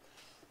 yeah. Mhm.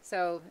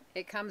 So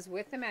it comes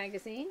with the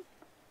magazine.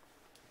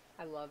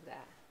 I love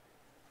that.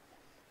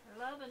 They're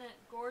loving it.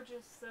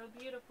 Gorgeous. So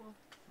beautiful.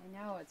 I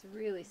know, it's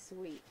really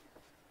sweet.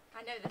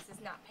 I know this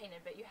is not painted,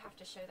 but you have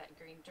to show that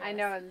green dress. I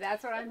know, and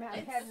that's what I'm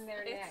It's, heading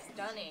there it's next.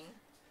 stunning.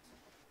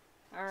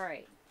 All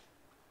right.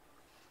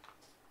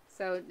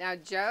 So now,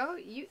 Joe,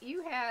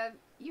 you have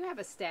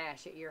a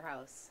stash at your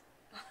house.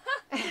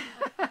 I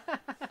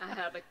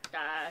have a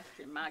stash,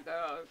 and my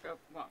girls don't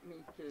want me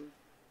to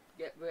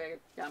get rid of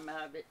some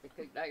of it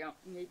because they don't,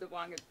 neither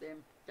one of them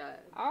does.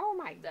 Oh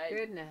my They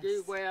goodness.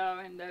 do well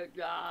in their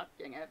jobs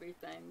and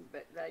everything,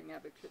 but they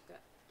never took up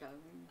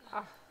sewing.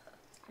 Oh,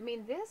 I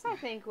mean, this I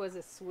think was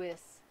a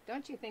Swiss.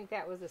 Don't you think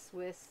that was a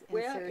Swiss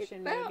Well,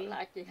 insertion? it felt maybe.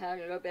 like it had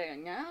a little bit of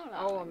nylon.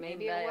 Oh,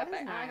 maybe in it there, was but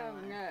I nylon.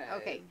 don't know.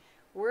 Okay,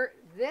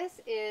 this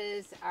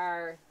is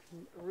our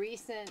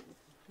recent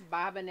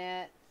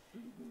bobbinette.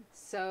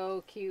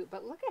 So cute,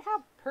 but look at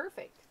how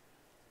perfect.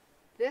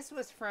 This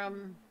was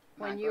from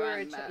when My you were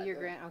grandmother. your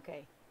grand.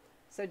 Okay,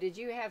 so did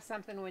you have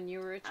something when you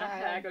were a I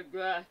child? had a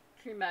dress.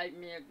 She made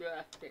me a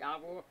dress that I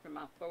wore for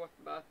my 4th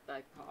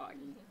birthday party.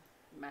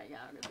 Made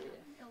out of this.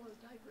 Yellow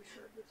diaper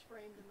shirt that's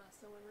framed in my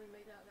sewing room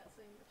made out of that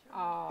same material.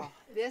 Oh,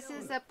 It's this still-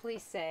 is a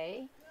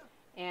plissé.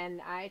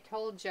 And I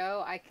told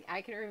Joe, I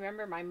can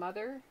remember my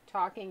mother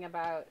talking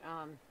about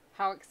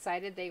how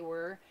excited they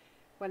were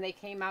when they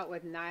came out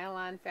with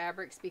nylon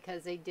fabrics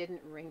because they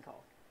didn't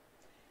wrinkle.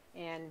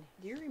 And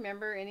do you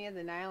remember any of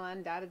the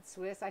nylon dotted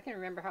Swiss? I can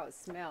remember how it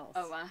smells.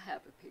 Oh, I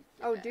have a picture.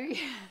 Oh, of do that.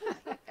 you?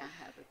 I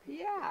have a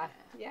picture. Yeah, of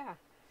that. yeah.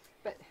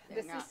 But They're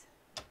this not- is.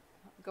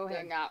 Go They're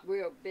ahead. not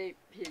real big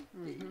pieces,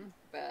 Mhm.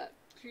 but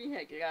she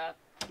had left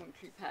when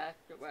she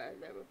passed away.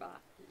 They were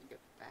boxes of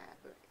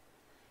fabric.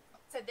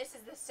 So this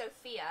is the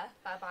Sophia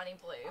by Bonnie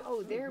Blue.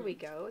 Oh, there we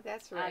go.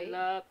 That's right. I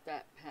love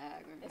that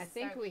pattern. I It's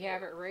think so we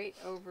have it cute. right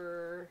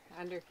over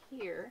under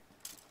here.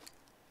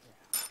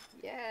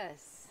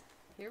 Yes.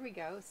 Here we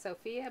go.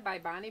 Sophia by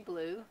Bonnie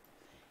Blue.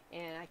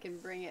 And I can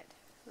bring it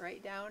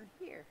right down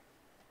here.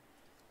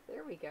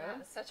 There we go. That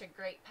was such a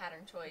great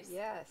pattern choice.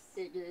 Yes.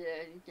 It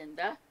is, and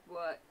that's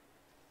what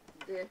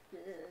this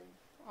is.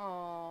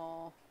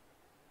 Oh.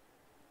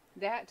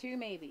 That too,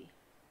 maybe.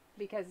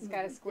 Because it's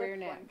got a square This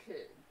neck. one too.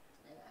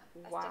 Yeah.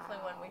 That's Wow.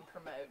 definitely one we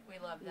promote. We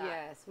love that.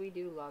 Yes, we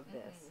do love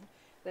this. Mhm.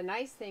 The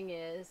nice thing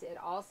is it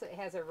also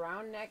has a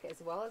round neck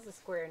as well as a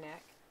square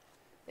neck.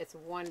 It's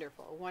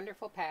wonderful,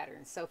 wonderful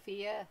pattern.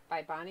 Sophia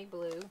by Bonnie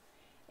Blue,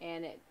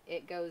 and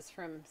it goes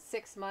from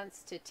 6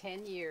 months to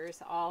 10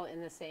 years, all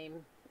in the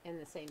same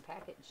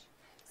package.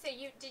 So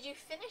did you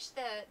finish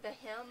the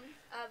hem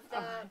of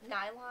the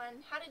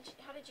nylon? How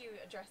did you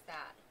address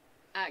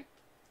that?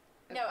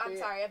 No, I'm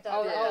sorry. Of the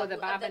the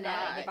of bobbinette,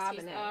 net, the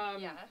excuse me.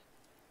 bobbinette. Yeah.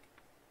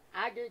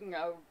 I didn't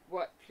know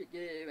what to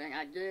do,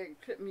 and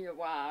it took me a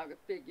while to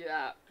figure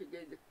out to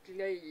do the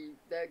sleeve,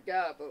 the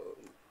double.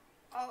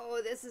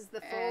 Oh, this is the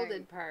folded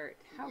And- part.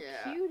 How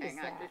yeah, cute is and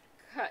that? I just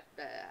cut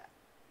that.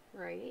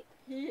 Right?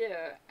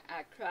 Here,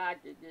 I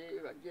tried to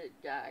do a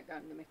zigzag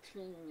on the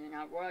machine, and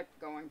I was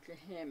going to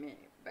hem it,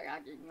 but I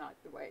didn't like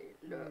the way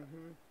it looked.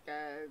 hmm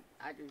So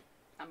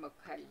I'm gonna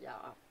cut it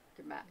off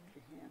to match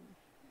the hem.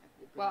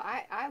 Well,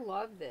 I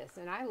love this,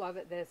 and I love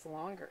it that it's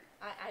longer.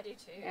 I do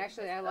too.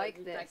 Actually, I like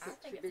you this. think I it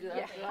think should be it's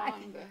left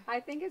lovely. longer? I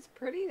think it's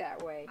pretty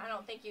that way. I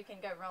don't think you can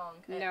go wrong.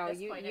 No, at this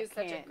you point. you It's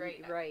such can't. a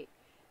great Right.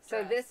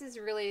 So dress. this is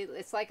really,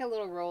 it's like a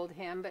little rolled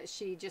hem, but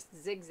she just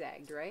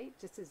zigzagged, right?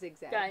 Just a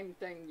zigzag. Same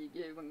thing you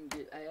do when you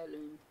do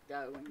heirloom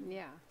sewing.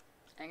 Yeah.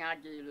 And I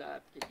do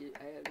love to do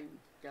heirloom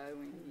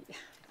sewing.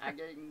 I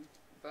didn't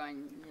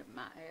bring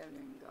my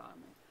heirloom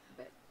garment,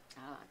 but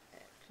I like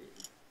that too.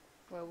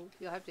 Well,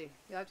 you'll have to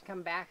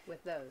come back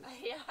with those.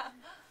 Yeah.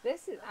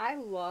 This is, I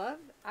love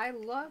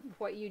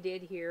what you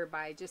did here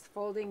by just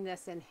folding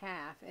this in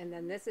half, and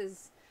then this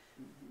is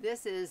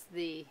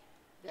the.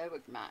 That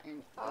was my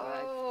inspiration.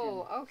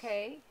 Oh,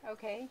 okay.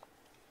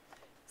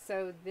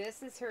 So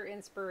this is her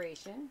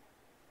inspiration.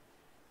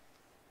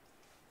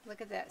 Look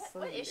at that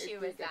What sleeve. issue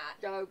It is that?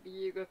 So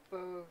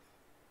beautiful.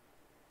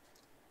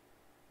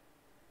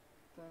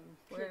 From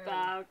Where-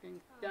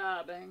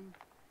 2007,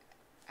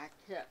 I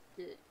kept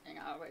it and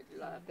I always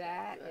loved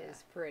That it.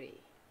 is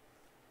pretty.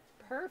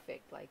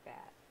 Perfect like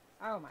that.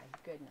 Oh my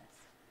goodness.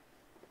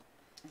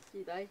 And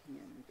see, they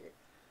hemmed it.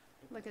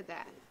 Look at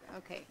that.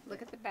 Okay,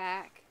 look at the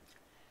back.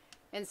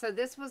 And so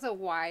this was a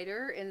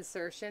wider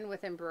insertion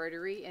with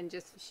embroidery, and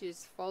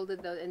she's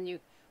folded those, and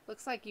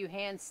looks like you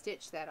hand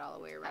stitched that all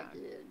the way I around.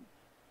 did.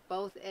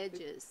 Both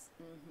edges.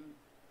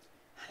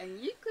 And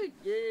you could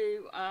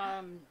do,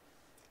 I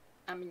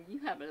mean, you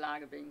have a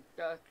lot of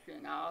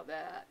instruction, all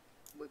that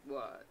with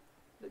what?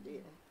 For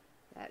this.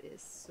 That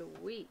is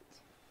sweet.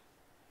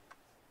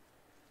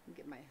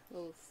 Get my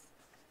little.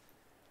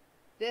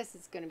 This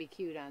is going to be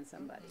cute on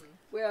somebody.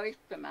 Well, it's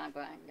for my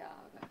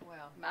granddaughter.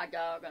 Well, My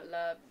daughter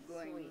loved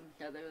going Sweet.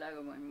 to the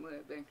little one will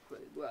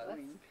eventually grow Let's-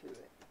 into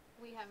it.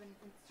 We have an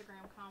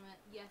Instagram comment.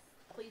 Yes,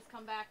 please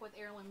come back with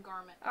heirloom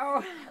garments.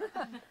 oh,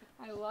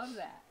 I love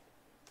that.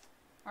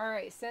 All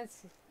right,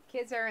 since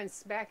kids are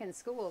back in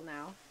school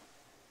now,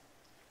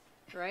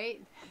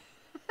 right?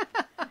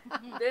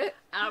 This,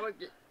 I was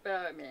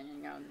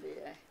experimenting on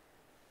this.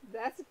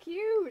 That's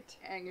cute.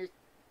 And it's,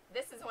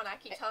 This is one I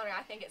keep telling her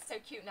I think it's so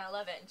cute and I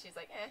love it, and she's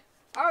like, eh.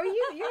 Oh,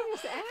 you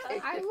just asked.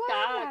 it's I the love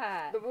size,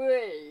 that. the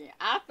way.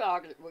 I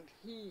thought it was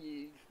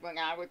huge when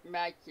I was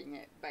making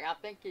it, but I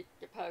think it's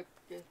supposed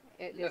to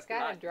It's look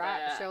got like a drop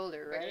that.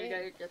 shoulder, But right?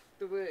 it is just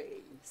the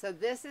way. So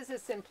this is a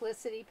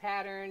Simplicity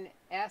pattern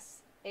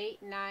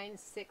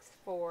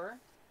S8964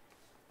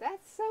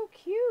 That's so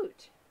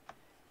cute.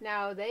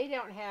 Now, they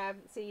don't have,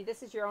 see,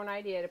 this is your own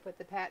idea to put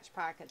the patch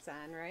pockets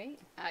on, right?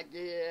 I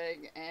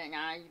did, and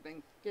I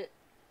even get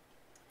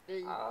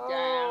these Oh.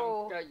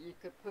 down so you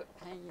could put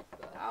paint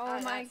up. Oh,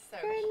 Oh, my that's so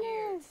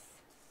goodness.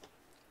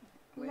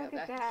 Well, Look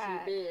at that's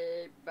that. too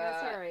big, but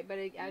That's all right, but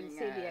I you see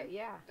the, know,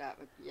 yeah. that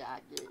was the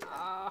idea.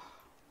 Oh,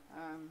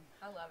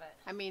 I love it.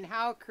 I mean,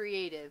 how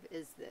creative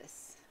is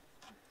this?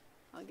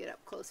 I'll get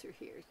up closer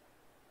here.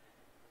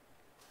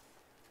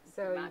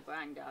 So, my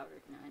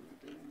granddaughter's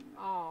 90.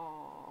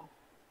 oh.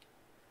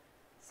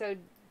 So,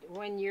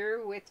 when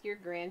you're with your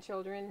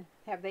grandchildren,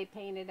 have they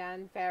painted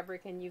on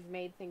fabric and you've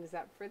made things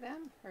up for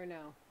them, or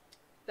no?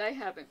 They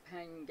haven't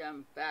painted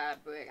on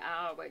fabric.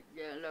 I always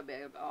do a little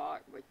bit of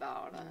art with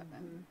all of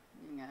them.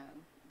 You know,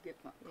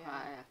 different Yeah.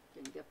 crafts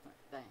and different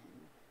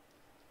things.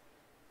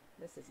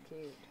 This is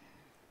cute.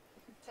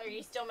 So are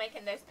you still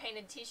making those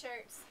painted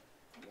T-shirts?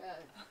 Yeah.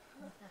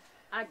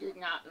 I did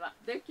not like.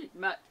 This is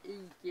much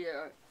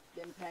easier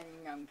than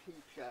painting on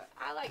T-shirts.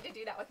 I like to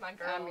do that with my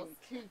girls. I mean,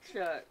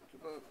 T-shirts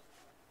were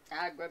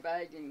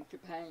aggravating to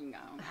paint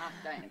on, I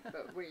think,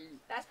 but we.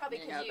 That's probably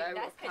you because know, they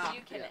that's were because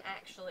you can popular.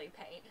 actually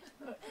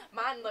paint.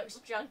 Mine looks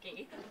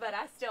junky, but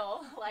I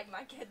still like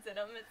my kids in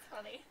them. It's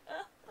funny.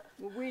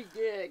 Well, we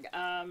did,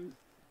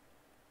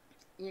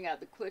 you know,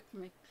 the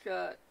Christmas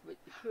shirts with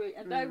the tree,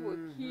 and they were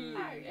cute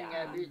Oh, and yeah.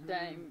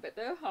 everything, but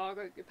they're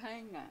harder to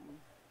paint on.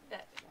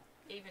 That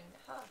even,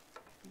 huh?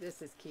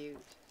 This is cute.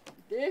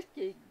 This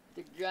is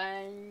the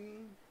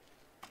Jane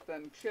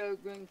from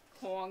Children's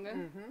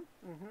Corner.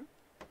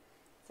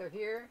 So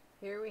here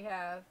we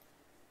have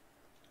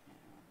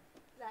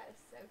That is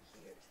so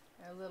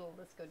cute. a little,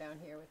 let's go down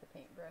here with the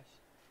paintbrush.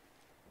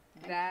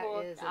 And That of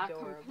course, is I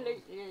adorable.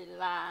 completely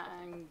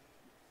lined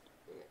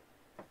it,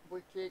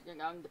 which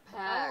isn't on the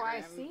pattern. Oh,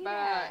 I see but,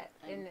 that.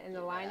 And the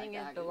yeah, lining I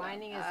is got the it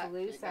lining on. is I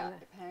actually loose on got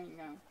the. paint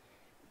on.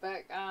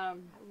 But I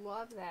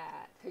love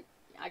that.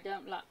 I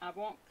don't like. I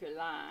want to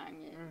line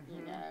it,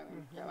 you know,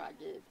 and so I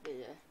did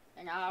this.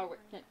 And I always,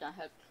 since I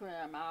have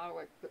trim, I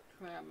always put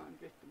trim on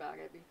just about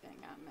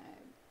everything I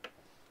made.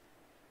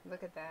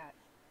 Look at that.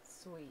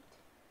 Sweet.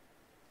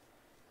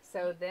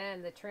 So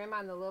then the trim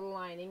on the little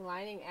lining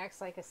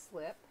acts like a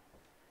slip.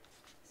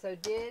 So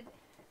this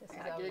is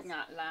I always, did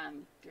not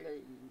line the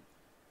sleeves.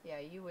 yeah,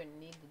 you wouldn't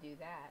need to do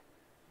that.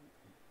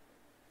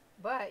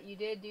 But you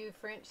did do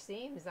French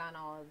seams on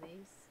all of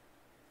these.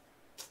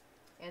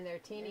 And they're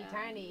teeny Yeah,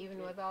 tiny you even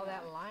did with all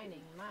that try.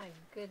 lining. My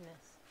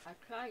goodness. I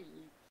try to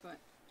use front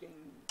seams,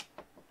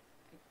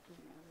 you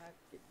know,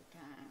 most of the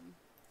time.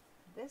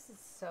 This is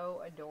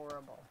so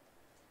adorable.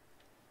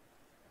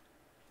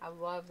 I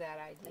love that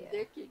And idea.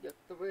 this is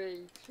a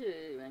 3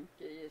 too, and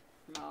she is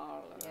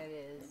smaller It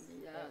is.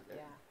 than the other.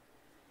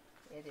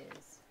 Yeah. It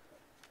is.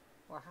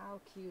 Well, how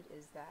cute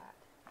is that?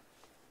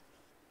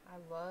 I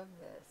love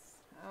this.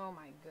 Oh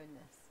my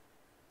goodness.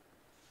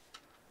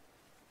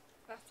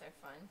 That's so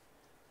fun.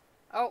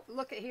 Oh,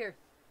 look at here.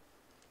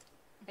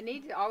 I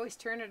need to always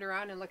turn it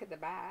around and look at the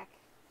back.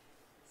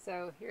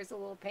 So here's a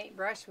little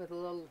paintbrush with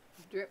little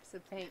drips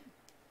of paint.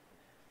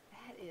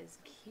 That is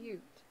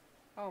cute.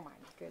 Oh my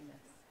goodness.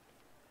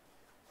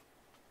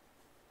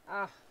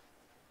 Oh.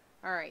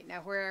 All right,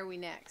 now where are we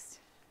next?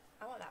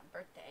 I want that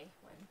birthday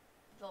one.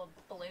 Little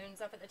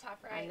balloons up at the top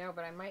right. I know,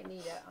 but I might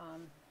need a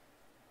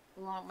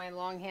my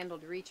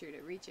long-handled reacher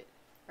to reach it,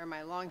 or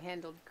my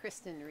long-handled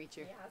Kristen reacher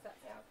Yeah, how's that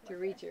sound? to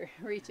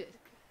reach it.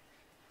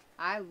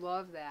 I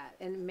love that,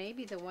 and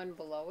maybe the one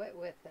below it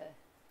with the,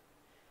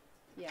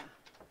 yeah.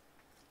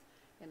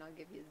 And I'll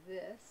give you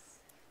this.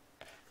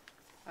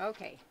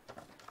 Okay,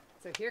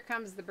 so here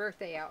comes the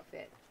birthday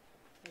outfit.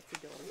 It's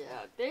adorable.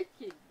 Yeah, this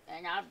is,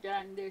 and I've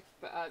done this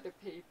for other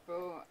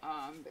people,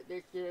 but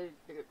this is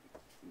the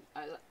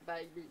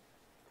baby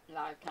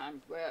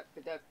lifetime work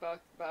for their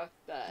first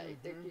birthday.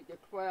 This is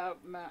a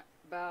 12-month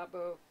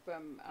Bible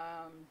from,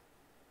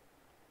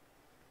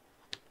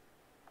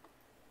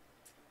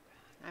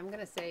 I'm going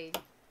to say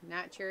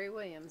not Cherry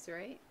Williams,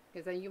 right?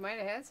 Because you might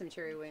have had some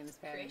Cherry Williams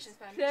patterns. Creations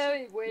by Michie.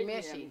 Cherry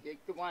Williams Michie. is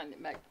the one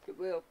that makes the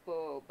real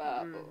full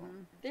Bible.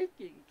 This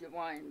is the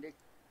one that,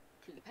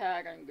 the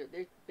pattern that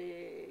this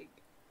big.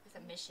 It's a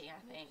Michie,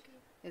 I think.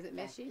 Is it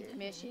That's Michie? it.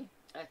 Michie?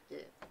 That's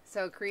it.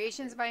 So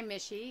Creations by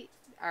Michie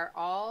are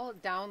all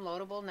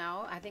downloadable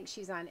now. I think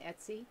she's on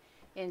Etsy,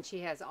 and she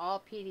has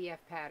all PDF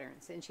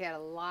patterns, and she had a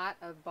lot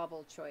of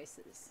bubble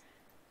choices.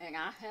 And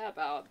I have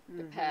all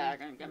the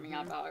patterns. I mean,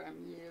 I bought them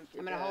years ago.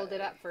 I'm going to hold it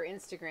up for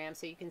Instagram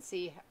so you can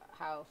see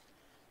how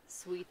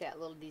sweet that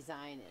little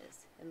design is.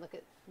 And look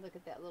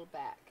at that little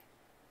back.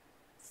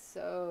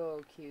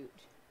 So cute.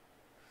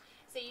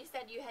 So you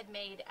said you had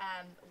made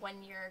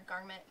one-year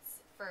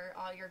garments for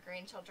all your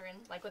grandchildren,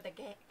 like with a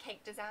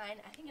cake design.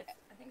 I think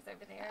it's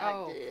over there.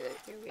 Oh. I did.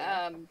 Here we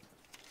are.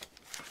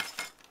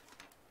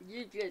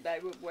 Usually they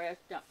would wear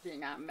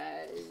something I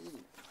made.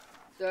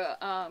 The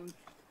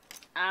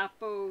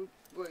apples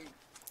was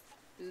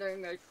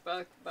Luna's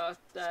first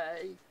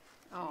birthday.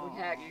 Oh.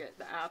 We had it at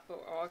the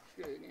Apple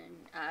Orchard in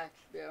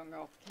Asheville,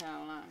 North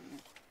Carolina.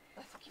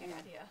 That's a cute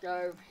idea.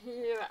 So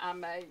here I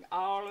made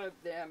all of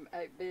them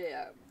a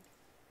bib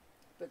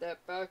for their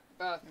first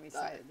Let me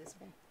slide birthday. it this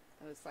way.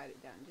 I'll slide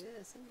it down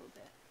just a little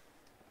bit.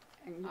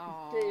 And you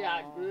can see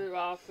I Aw. drew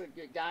off a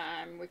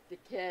design with the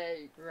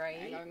cake and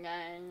Right? her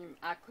name.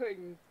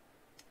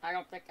 I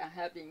don't think I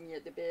have any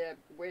of the bib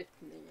with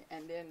me.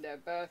 And then their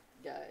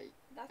birthday.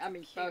 That's I a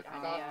mean, cute first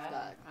idea.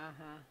 birthday.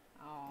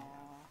 Uh-huh. Oh.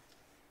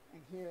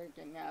 And here's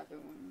another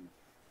one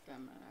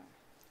similar.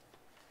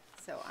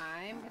 So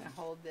I'm going to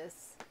hold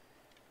this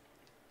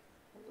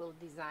little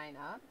design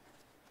up.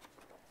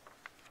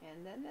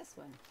 And then this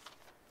one.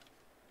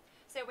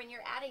 So when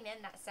you're adding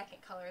in that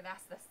second color,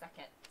 that's the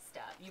second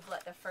step. You've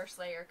let the first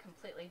layer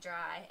completely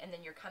dry, and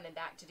then you're coming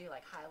back to do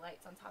like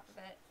highlights on top of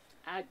it.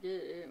 I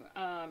do.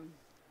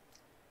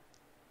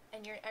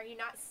 And are you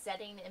not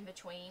setting in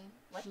between?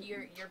 Like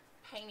you're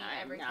painting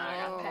everything.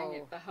 I Oh.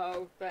 painted the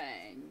whole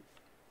thing.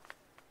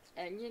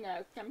 And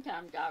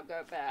sometimes I'll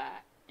go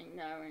back, and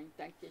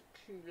think it's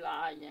too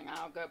light, and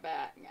I'll go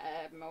back and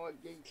add more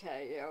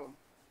detail,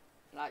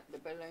 like the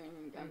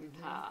balloons on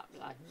top,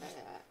 like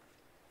that.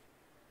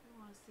 I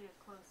want to see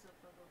a close up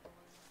of the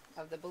balloon.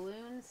 Of the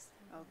balloons?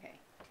 Okay.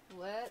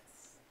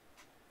 Let's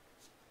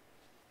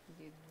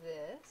do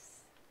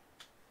this.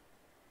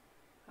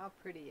 How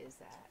pretty is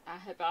that? I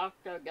have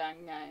also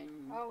done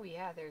names. Oh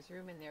yeah, there's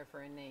room in there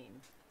for a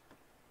name.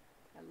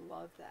 I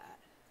love that.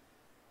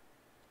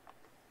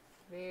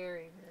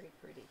 Very, very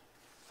pretty.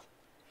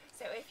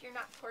 So if you're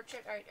not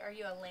portrait, are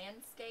you a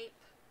landscape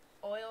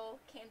oil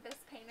canvas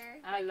painter?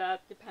 I love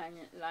to paint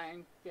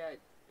landscapes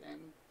and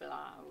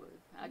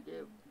flowers. I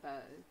do both.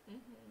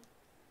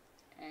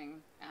 Mm-hmm.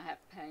 And I have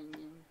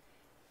paintings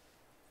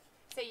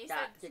So you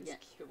got said,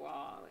 against the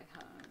wall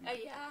at home. oh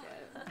yeah.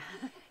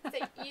 So,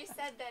 So you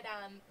said that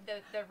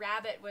the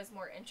rabbit was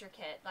more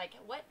intricate. Like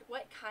what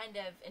kind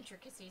of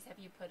intricacies have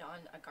you put on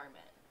a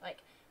garment? Like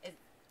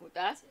well,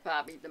 that's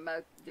probably the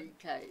most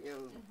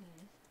detailed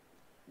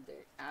mm-hmm.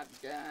 that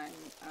I've done.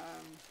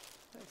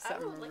 There's Oh,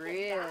 something look at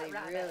really, that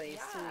rabbit, really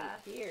yeah.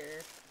 sweet here.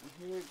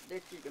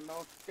 This is the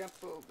most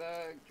simple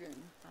version.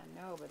 I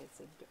know, but it's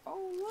a.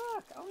 Oh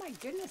look! Oh my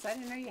goodness! I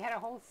didn't know you had a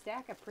whole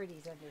stack of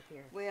pretties under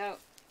here. Well,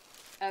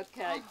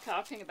 okay,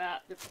 talking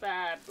about the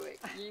fabric,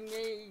 you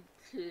need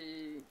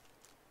to.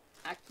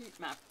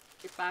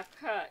 If I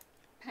cut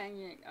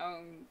painting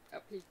on a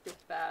piece of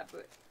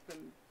fabric from,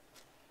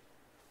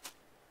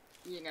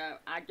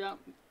 I don't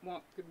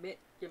want to mix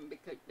them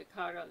because the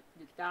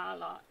dye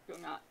lots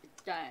are not the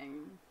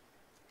same.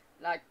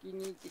 Like you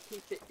need to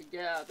keep it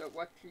together,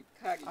 what you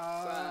cut it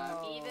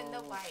from. Even the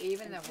white.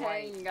 Even the And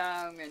white. paint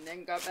on and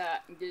then go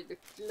back and do the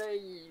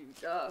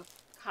sleeves or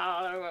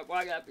collar or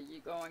whatever you're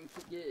going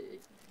to do.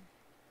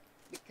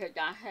 Because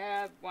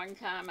one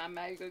time I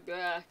made a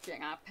dress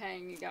and I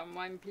painted on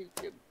one piece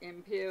of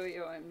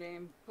imperial and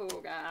then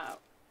pulled out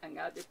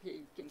another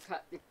piece and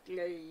cut the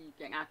sleeves,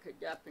 and I could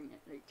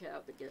definitely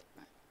tell the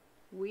difference.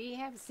 We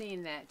have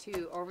seen that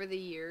too over the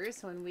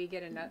years when we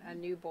get a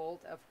new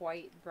bolt of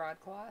white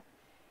broadcloth.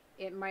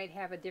 It might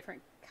have a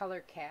different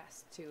color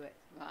cast to it.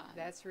 Right.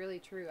 That's really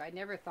true. I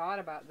never thought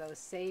about those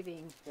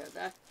saving. So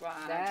that's why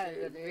That I do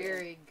is a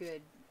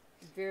this.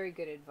 very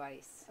good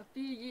advice. A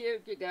few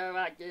years ago,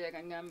 I did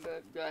a number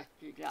of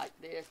dresses like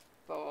this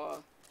for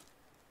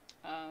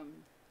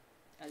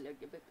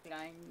Elizabeth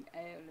Lane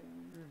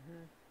Heirloom.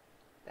 Mm-hmm.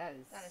 That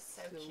is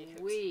so cute.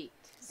 sweet,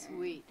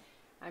 sweet.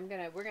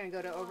 We're gonna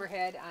go to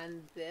overhead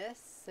on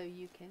this so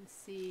you can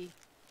see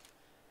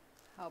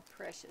how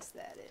precious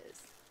that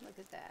is. Look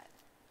at that.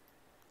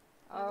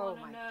 I Oh want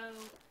to my! know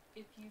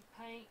if you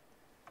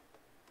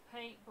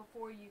paint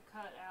before you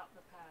cut out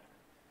the pattern.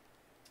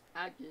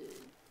 I do.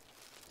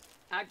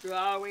 I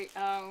draw it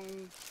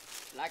on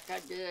like I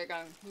did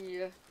on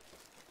here.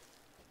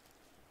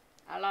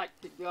 I like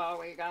to draw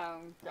it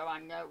on so I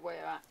know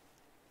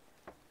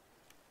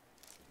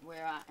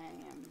where I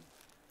am.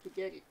 To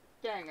get it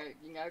centered,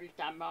 you notice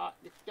I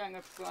marked the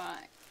center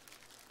front.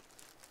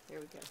 There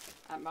we go.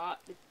 I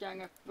marked the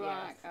center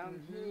front Yes. on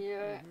Mhm,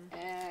 here,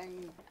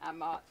 and I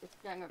marked the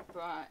center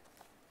front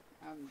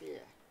on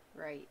there.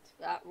 Right.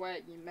 That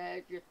way you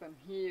measure from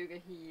here to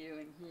here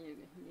and here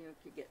to here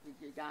to get the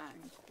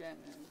design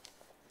centered.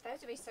 Those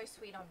would be so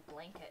sweet on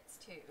blankets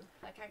too.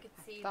 Like I could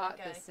see thought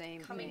like the a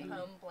same coming thing.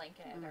 home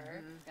blanket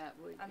or Mhm. That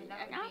would I mean, be.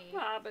 that And would I be-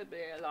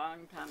 probably a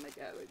long time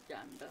ago had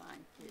done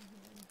blankets.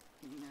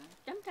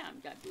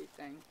 Sometimes I do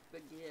things for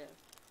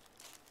gifts.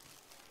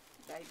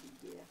 Baby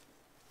gifts.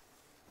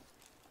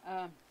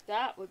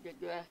 That was a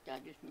dress I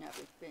just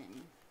never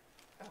seen.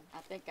 Oh, I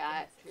think I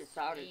goodness, actually it's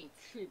thought it sweet.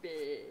 was too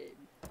big.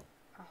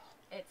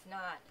 it's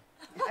not.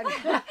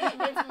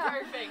 It's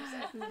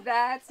perfect.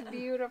 That's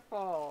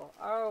beautiful.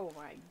 Oh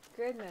my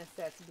goodness,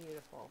 that's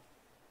beautiful.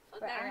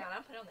 Flip But that I- around.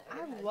 I'll put it on the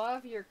I overhead.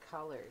 love your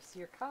colors.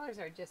 Your colors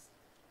are just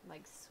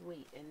like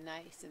sweet and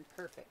nice and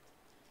perfect.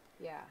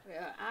 Yeah.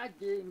 Well, I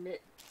do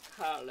mix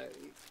colors.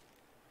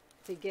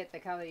 To get the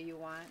color you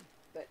want.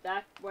 But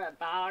that's where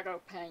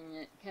bottle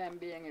painting can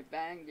be an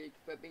advantage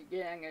for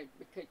beginners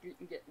because you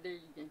can get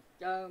these in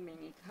so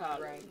many colors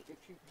Right. that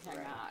you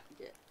cannot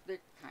get this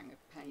kind of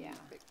painting. Yeah.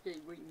 But see,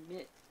 we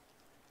mix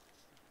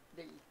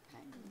these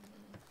paintings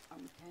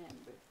on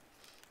canvas.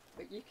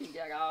 But you can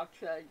get all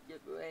shades of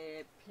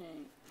red,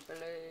 pink, blue,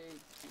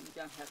 and you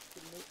don't have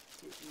to mix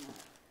it much.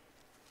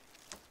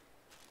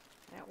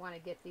 I don't want to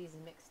get these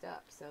mixed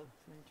up, so I'm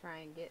going to try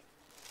and get...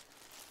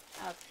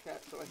 I'll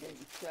go ahead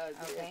and show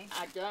this. Okay.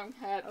 I don't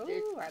have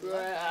this Ooh, I love brush.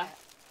 that.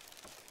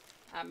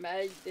 I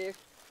made this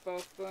for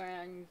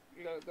friends,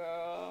 little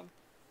girl,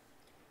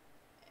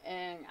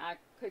 and I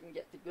couldn't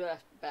get the brush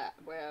back.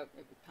 Well, it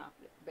was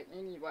complicated. But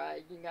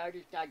anyway, you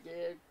notice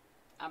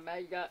I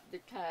made up the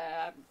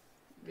tab.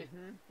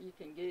 You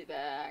can do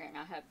that, and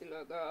I have the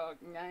little girl's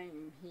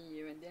name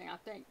here, and then I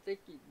think this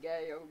is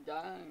Gail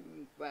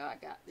Jones, where I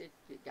got this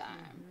design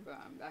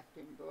from. That's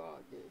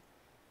embroidered.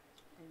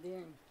 And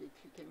then she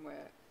can wear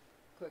it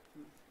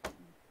Christmas.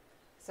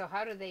 So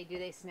how do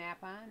they snap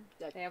on?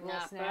 That They have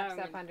little snap snaps on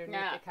up and underneath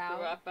snap the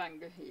collar? up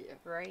under here.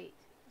 Right.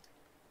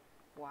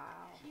 Wow.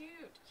 Cute,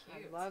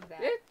 cute. I love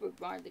that. This was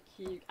one of the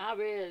cute. I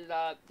really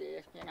love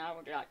this, and I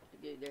would like to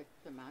do this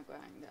to my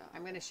granddaughter.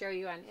 I'm going to show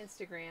you on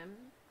Instagram.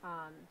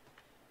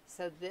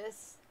 So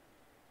this,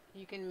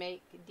 you can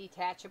make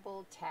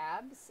detachable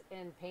tabs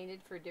and painted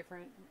for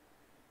different...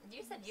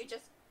 You said you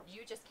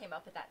just came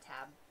up with that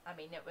tab. I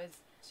mean, it was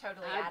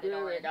totally I added do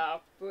on. it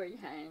all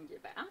freehanded,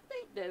 but I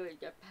think there is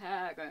a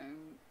pattern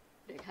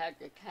that has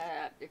the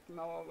tab that's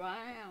more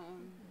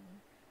round.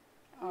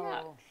 I'm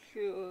not Oh,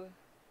 sure.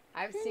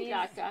 I've Seems seen...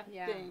 like I've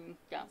yeah. seen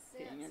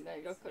something, and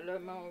they look a little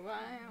more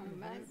round,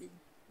 maybe.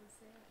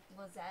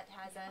 Lizette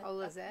has a, Oh,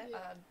 Lizette?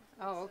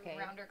 a Oh, okay.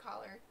 rounder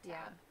collar tab.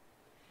 Yeah.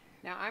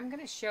 Now I'm going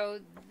to show.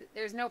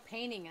 There's no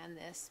painting on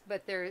this,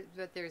 but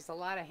there's a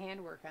lot of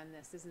handwork on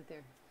this, isn't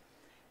there?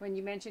 When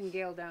you mentioned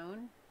Gail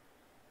Doan,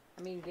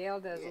 I mean Gail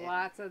does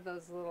lots of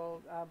those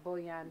little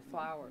bullion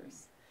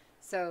flowers.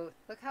 So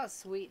look how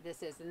sweet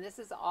this is, and this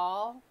is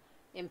all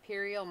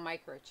Imperial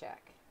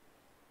microcheck.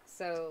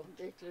 So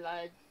It's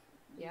like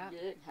you Yeah.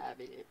 did have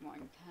it at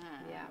one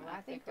time. Yeah, well,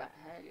 I think I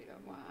had it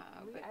a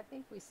while. But I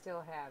think we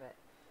still have it,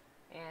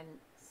 and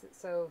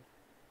so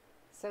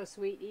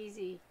sweet,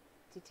 easy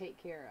to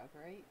take care of,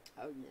 right?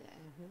 oh yeah,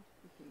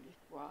 you can just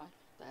wash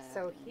that.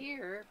 So and-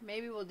 here,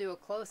 maybe we'll do a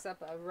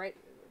close-up of right,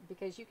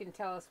 because you can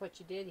tell us what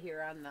you did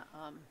here on the,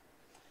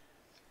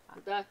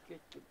 But that's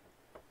just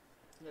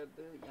the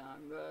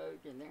bouillon rose,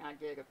 and then I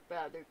did a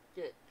feather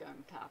stitch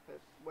on top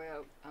of,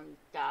 well, on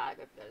the side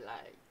of the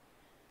leg.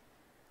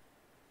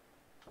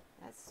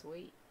 that's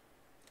sweet.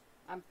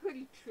 I'm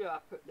pretty sure I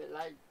put the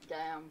leg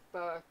down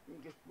first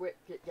and just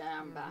whipped it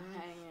down by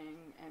hanging,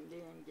 and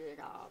then did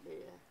all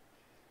this.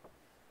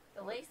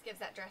 The lace gives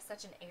that dress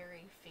such an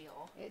airy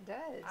feel. It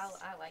does.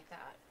 I like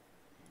that.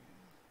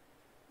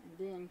 And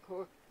then, of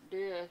course,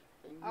 this,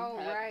 and you Oh,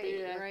 have right,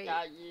 this right.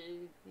 I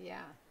use.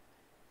 Yeah.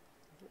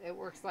 It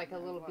works like a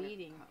little what it-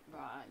 beading.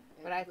 Right.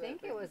 But I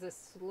think it was a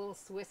little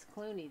Swiss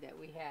Clooney that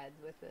we had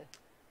with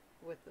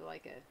the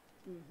like a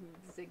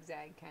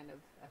zigzag kind of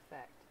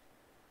effect.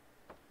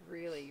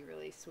 Really,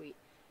 really sweet.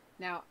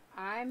 Now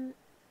I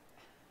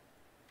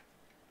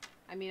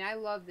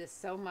love this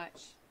so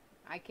much.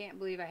 I can't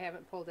believe I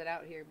haven't pulled it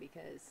out here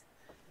because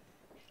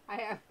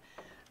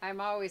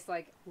I'm always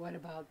like, what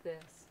about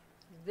this?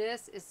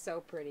 This is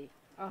so pretty.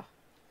 Oh.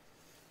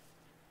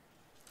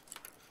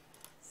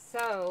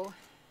 So,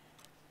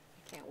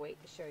 I can't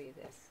wait to show you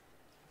this.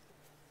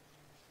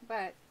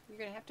 But you're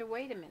going to have to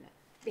wait a minute.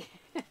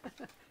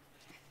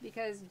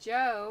 Because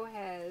Joe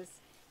has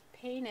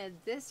painted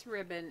this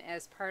ribbon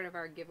as part of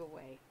our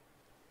giveaway.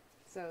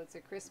 So it's a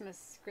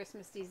Christmas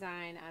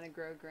design on a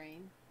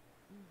grosgrain.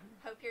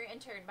 Hope you're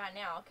entered by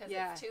now because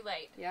Yeah. it's too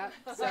late. Yep.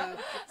 So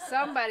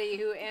somebody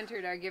who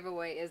entered our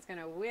giveaway is going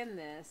to win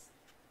this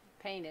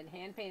painted,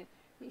 hand painted.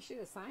 You should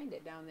have signed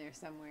it down there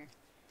somewhere.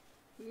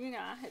 You know,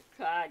 I had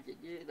tried to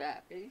do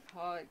that, but it's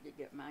hard to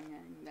get my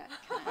name that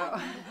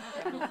time.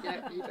 I mean,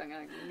 get even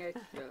an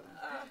initial.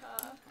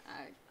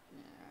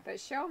 But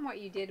show them what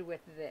you did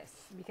with this,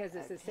 because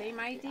it's the same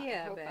Okay, yeah, I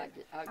idea, hope I but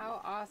did- I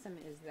how awesome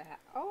is that?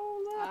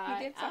 Oh, look,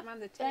 you did something on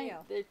the tail.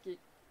 I think this is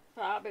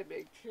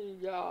probably 2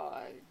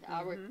 yards.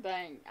 I would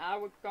think. I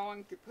was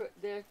going to put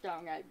this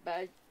on a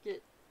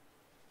basket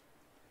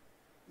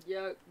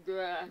yoke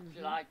dress,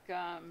 like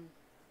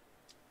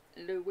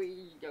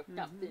Louise or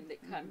something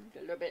that comes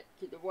a little bit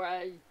to the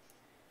way.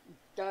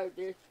 Throw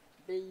this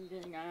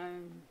beading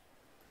on,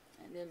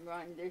 and then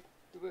run this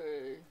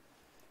through.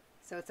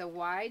 So it's a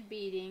wide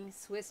beading,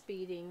 Swiss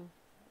beading,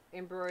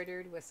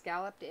 embroidered with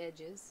scalloped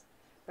edges.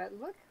 But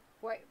look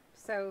what,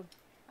 so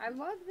I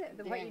love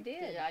what you Then,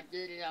 did. see, I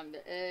did it on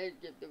the edge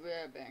of the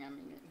ribbon. I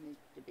mean, it needs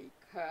to be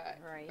cut.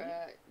 Right.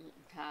 But you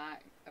can tie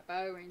a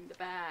bow in the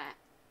back.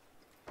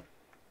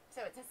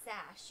 So it's a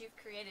sash. You've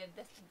created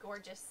this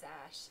gorgeous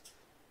sash.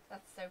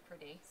 That's so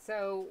pretty.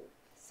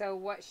 So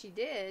what she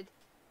did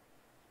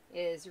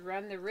is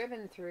run the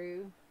ribbon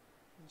through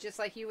just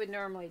like you would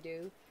normally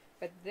do,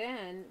 but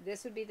then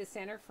this would be the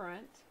center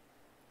front,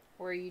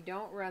 where you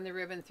don't run the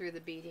ribbon through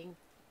the beading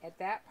at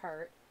that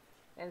part.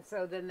 And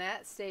so then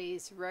that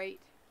stays right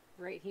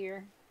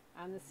here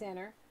on the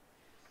center.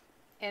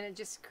 And it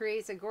just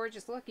creates a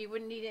gorgeous look. You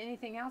wouldn't need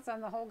anything else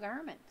on the whole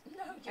garment.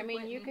 No, I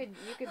mean, you could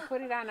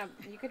put it on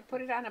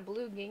a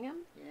blue gingham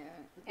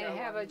Yeah. and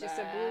have just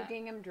a blue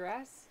gingham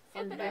dress.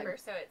 Flip and it then, over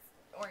so it's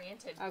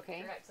oriented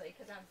Okay. correctly,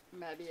 because I'm.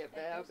 Maybe a just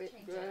velvet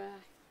change it. dress.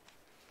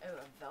 Oh,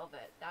 a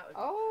velvet. That would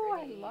be oh,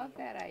 pretty. I love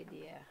that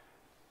idea.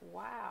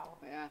 Wow.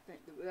 Well, I think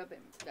the ribbon,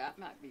 that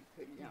might be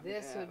pretty on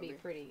This would be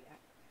velvet. pretty.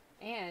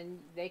 And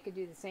they could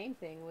do the same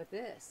thing with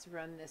this.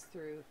 Run this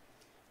through.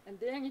 And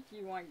then if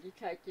you wanted to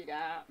take it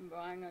out and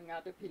bring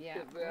another piece Yeah.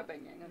 of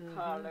ribbon in a Mhm.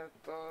 color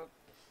for Oh.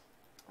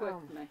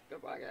 Christmas or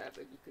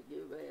whatever, you could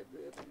do red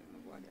ribbon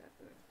or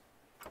whatever.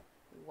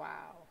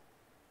 Wow.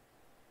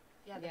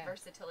 Yeah, the Yeah.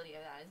 versatility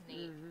of that is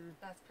neat. Mhm.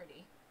 That's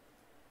pretty.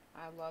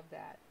 I love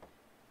that.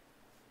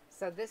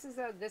 So this is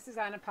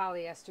on a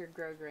polyester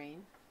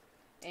grosgrain,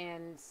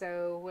 and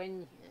so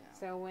when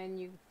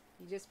you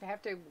just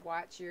have to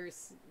watch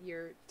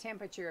your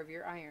temperature of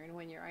your iron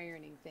when you're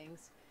ironing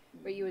things,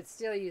 but you would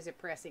still use a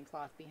pressing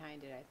cloth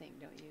behind it, I think,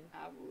 don't you?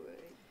 I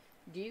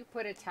would. Do you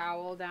put a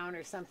towel down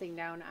or something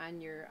down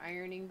on your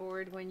ironing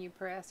board when you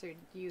press, or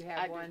do you have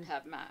I one? just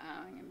have my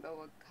ironing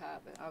board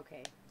covered.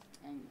 Okay,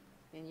 And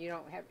and you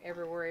don't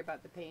ever worry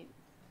about the paint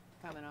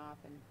coming off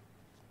and.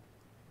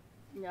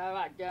 no,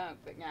 I don't,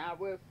 but now I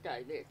will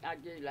say this, I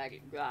do let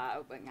it dry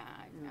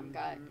overnight. I'm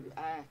glad you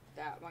asked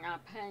that. When I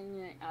paint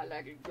it, I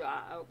let it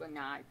dry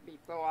overnight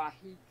before I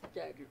heat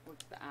set it with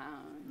the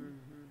iron.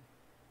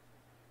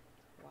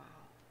 Wow.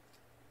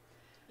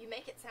 You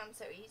make it sound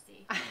so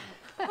easy.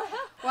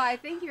 Well, I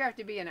think you have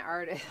to be an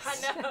artist.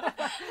 I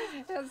know.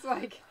 It's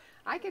like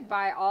I could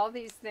buy all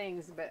these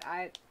things, but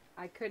I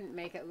couldn't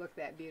make it look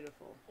that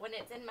beautiful. When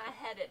it's in my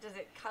head, it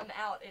doesn't come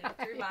out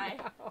through my.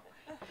 know.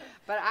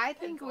 But I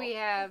think pencil. we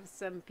have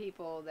some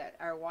people that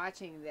are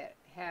watching that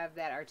have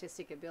that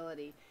artistic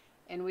ability,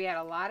 and we had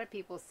a lot of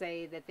people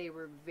say that they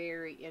were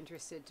very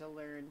interested to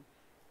learn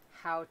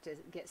how to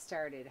get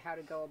started, how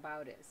to go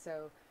about it.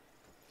 So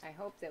I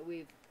hope that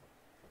we've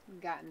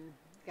gotten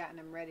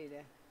them ready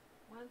to.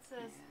 One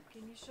says,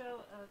 can you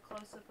show a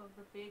close-up of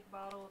the big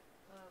bottle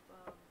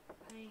of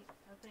paint?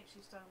 I think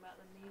she's talking about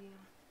the medium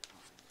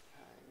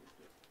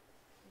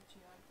that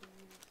you like to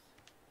use.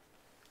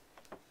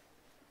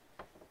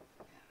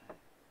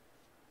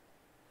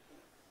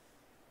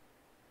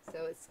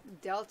 So it's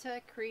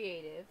Delta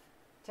Creative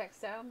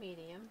Textile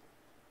Medium.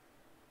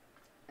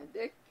 And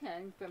this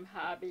came from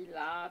Hobby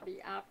Lobby.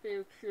 I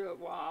feel sure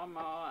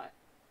Walmart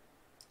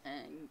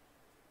and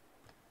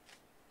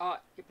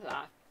art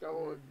supply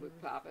stores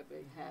would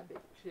probably have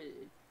it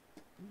too.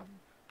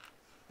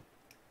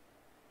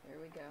 There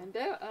we go. And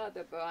there are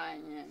other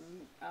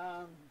brands.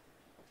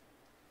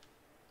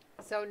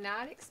 So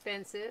not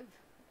expensive.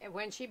 And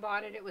when she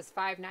bought it, it was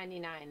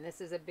 $5.99.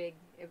 This is a big.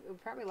 It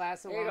would probably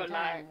last a long It'll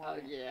time. oh won't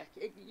it?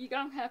 yeah. You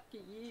don't have to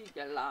use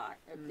a lot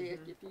of this.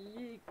 If you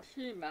use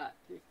too much,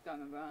 it's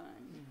gonna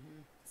run.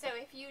 So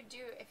if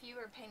you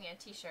were painting a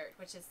T-shirt,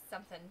 which is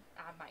something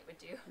I would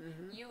do,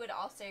 you would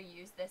also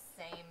use this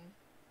same,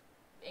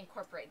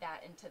 incorporate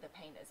that into the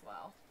paint as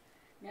well.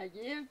 Now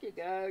years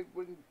ago,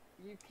 when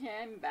you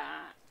came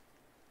back,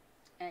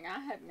 and I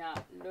have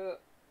not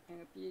looked in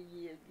a few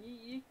years,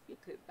 you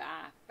could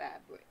buy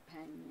fabric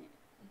painted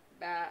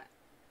back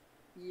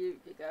years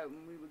ago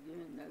when we were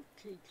doing those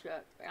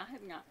T-shirts, but I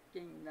have not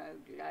seen those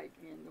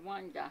lately, and the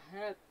ones I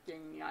have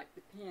seen, like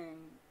the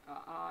pins,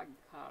 are odd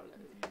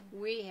colors.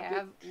 We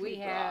have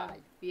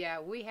bright.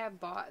 we have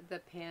bought the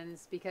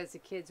pins because the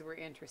kids were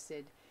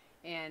interested,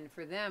 and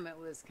for them it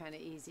was kind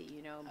of easy,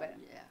 you know. But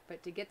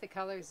but to get the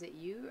colors that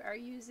you are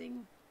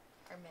using,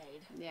 Are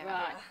made. yeah,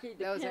 Right. See,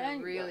 the those are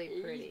pins really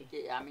easy. pretty.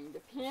 I mean, the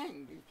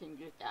pins you can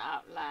just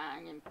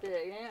outline and fill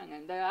in,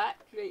 and they're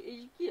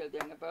actually easier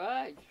than a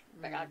brush.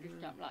 But I just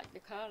don't like the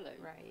color.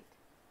 Right,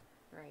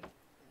 right.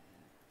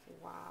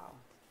 Wow.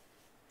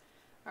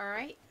 All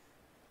right,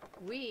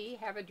 we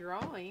have a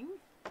drawing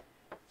to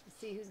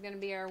see who's going to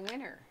be our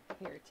winner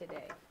here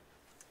today.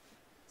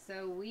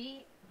 So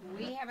we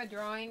have a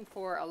drawing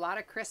for a lot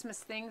of Christmas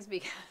things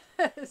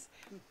because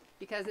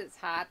it's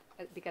hot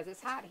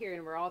here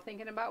and we're all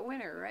thinking about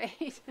winter,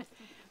 right?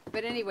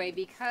 But anyway,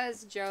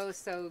 because Joe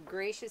so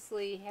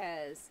graciously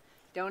has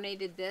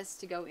donated this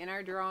to go in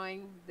our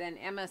drawing, then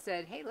Emma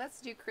said, hey,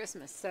 let's do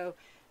Christmas.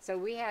 So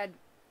we had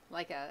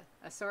like a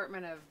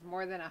assortment of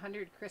more than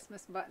 100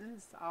 Christmas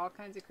buttons, all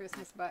kinds of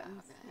Christmas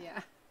buttons.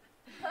 Yeah.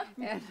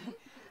 And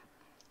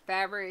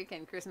fabric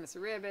and Christmas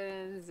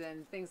ribbons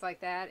and things like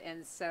that.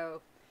 And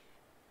so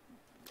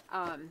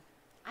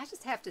I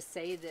just have to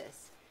say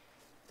this.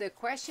 The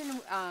question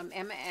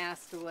Emma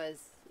asked was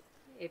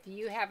if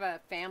you have a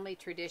family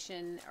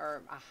tradition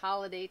or a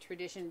holiday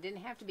tradition. It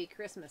didn't have to be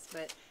Christmas,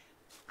 but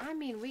I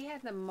mean, we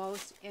had the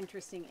most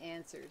interesting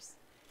answers.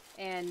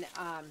 And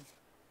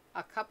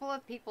a couple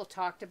of people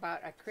talked about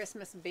a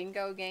Christmas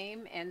bingo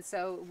game. And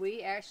so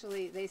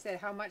they said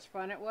how much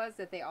fun it was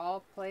that they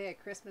all play a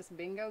Christmas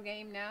bingo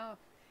game now.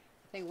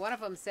 think one of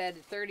them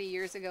said 30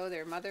 years ago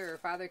their mother or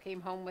father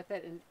came home with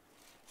it,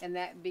 and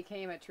that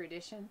became a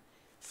tradition.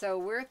 So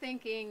we're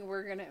thinking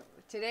we're gonna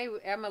today.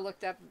 Emma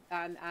looked up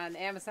on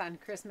Amazon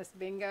Christmas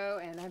bingo,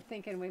 and I'm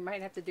thinking we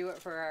might have to do it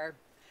for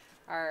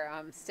our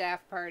staff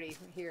party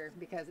here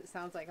because it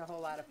sounds like a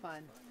whole lot of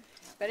fun.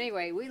 But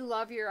anyway, we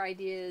love your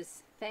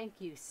ideas. Thank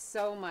you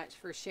so much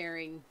for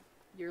sharing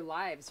your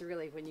lives.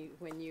 Really, when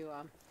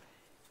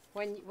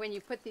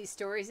you put these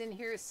stories in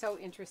here, it's so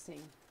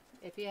interesting.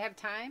 If you have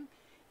time,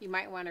 you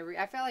might want to.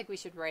 I felt like we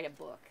should write a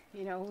book.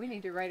 You know, we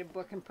need to write a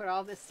book and put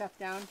all this stuff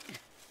down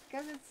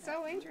because it's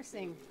so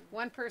interesting.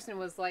 One person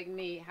was like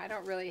me. I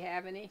don't really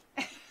have any.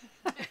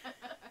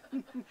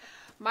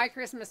 My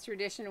Christmas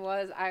tradition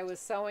was I was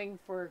sewing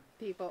for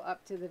people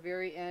up to the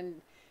very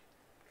end.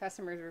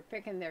 Customers were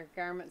picking their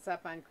garments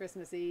up on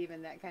Christmas Eve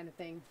and that kind of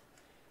thing.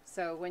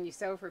 So when you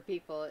sew for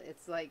people,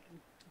 it's like,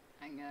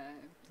 I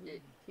know.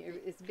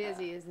 It's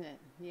busy, isn't it?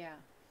 Yeah.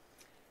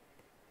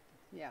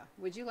 Yeah.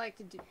 Would you like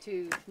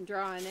to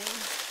draw a name?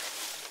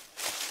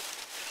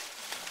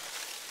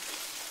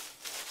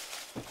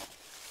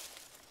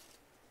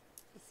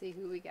 Let's see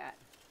who we got.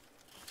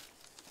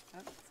 Oh,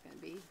 it's going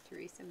to be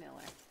Teresa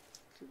Miller.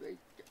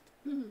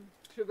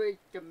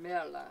 Teresa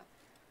Miller.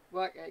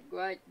 What a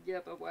great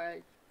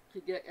giveaway to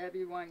get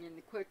everyone in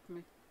the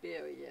Christmas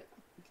spirit.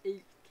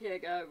 Each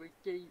kiddo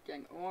receives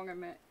an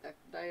ornament that's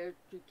theirs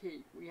to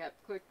keep. We have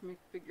Christmas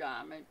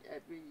pajamas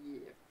every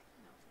year.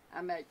 I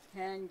make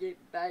candy,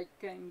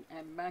 bacon,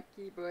 and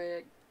monkey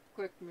bread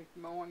Christmas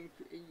morning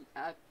to eat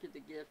after the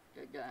gifts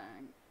are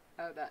done.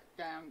 Oh, that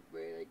sounds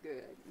really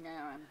good.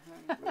 Now I'm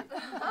hungry.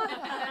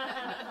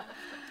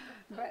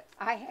 But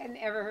I hadn't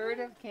ever heard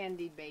of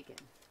candied bacon.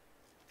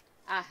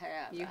 I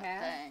have. You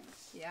have? Think.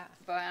 Yeah.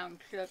 Brown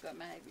sugar,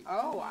 maybe.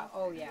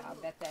 Oh yeah, I'll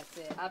bet that's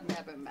it. I've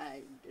never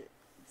made it.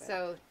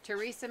 So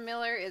Teresa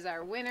Miller is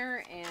our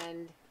winner,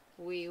 and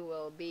we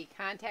will be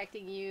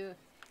contacting you.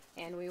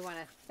 And we want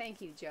to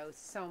thank you, Joe,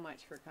 so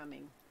much for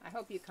coming. I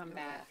hope you come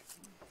back.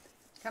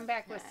 Come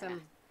back with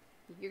some.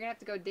 You're gonna have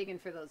to go digging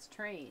for those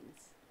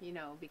trains, you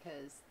know,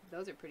 because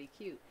those are pretty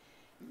cute.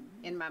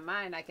 Mm-hmm. In my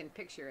mind, I can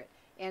picture it.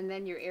 And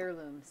then your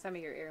heirloom, some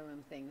of your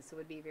heirloom things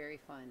would be very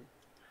fun.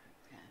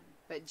 Okay.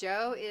 But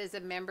Joe is a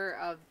member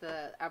of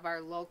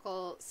our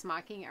local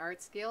Smocking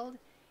Arts Guild,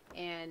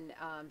 and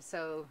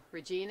so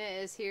Regina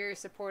is here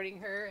supporting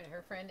her and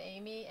her friend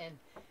Amy,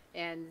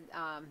 and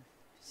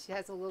she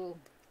has a little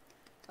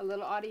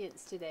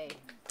audience today.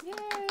 Yay!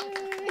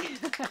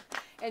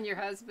 And your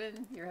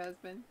husband,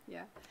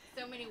 yeah.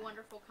 So many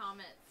wonderful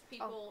comments.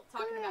 People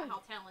talking about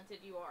how talented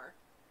you are.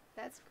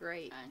 That's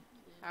great.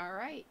 All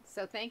right.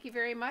 So thank you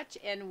very much,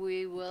 and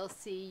we will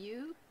see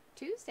you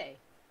Tuesday.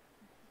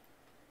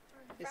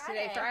 Is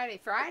today Friday?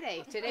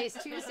 Friday. Today's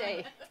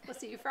Tuesday. We'll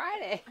see you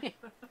Friday.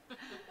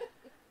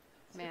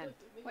 Man,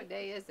 what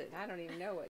day is it? I don't even know what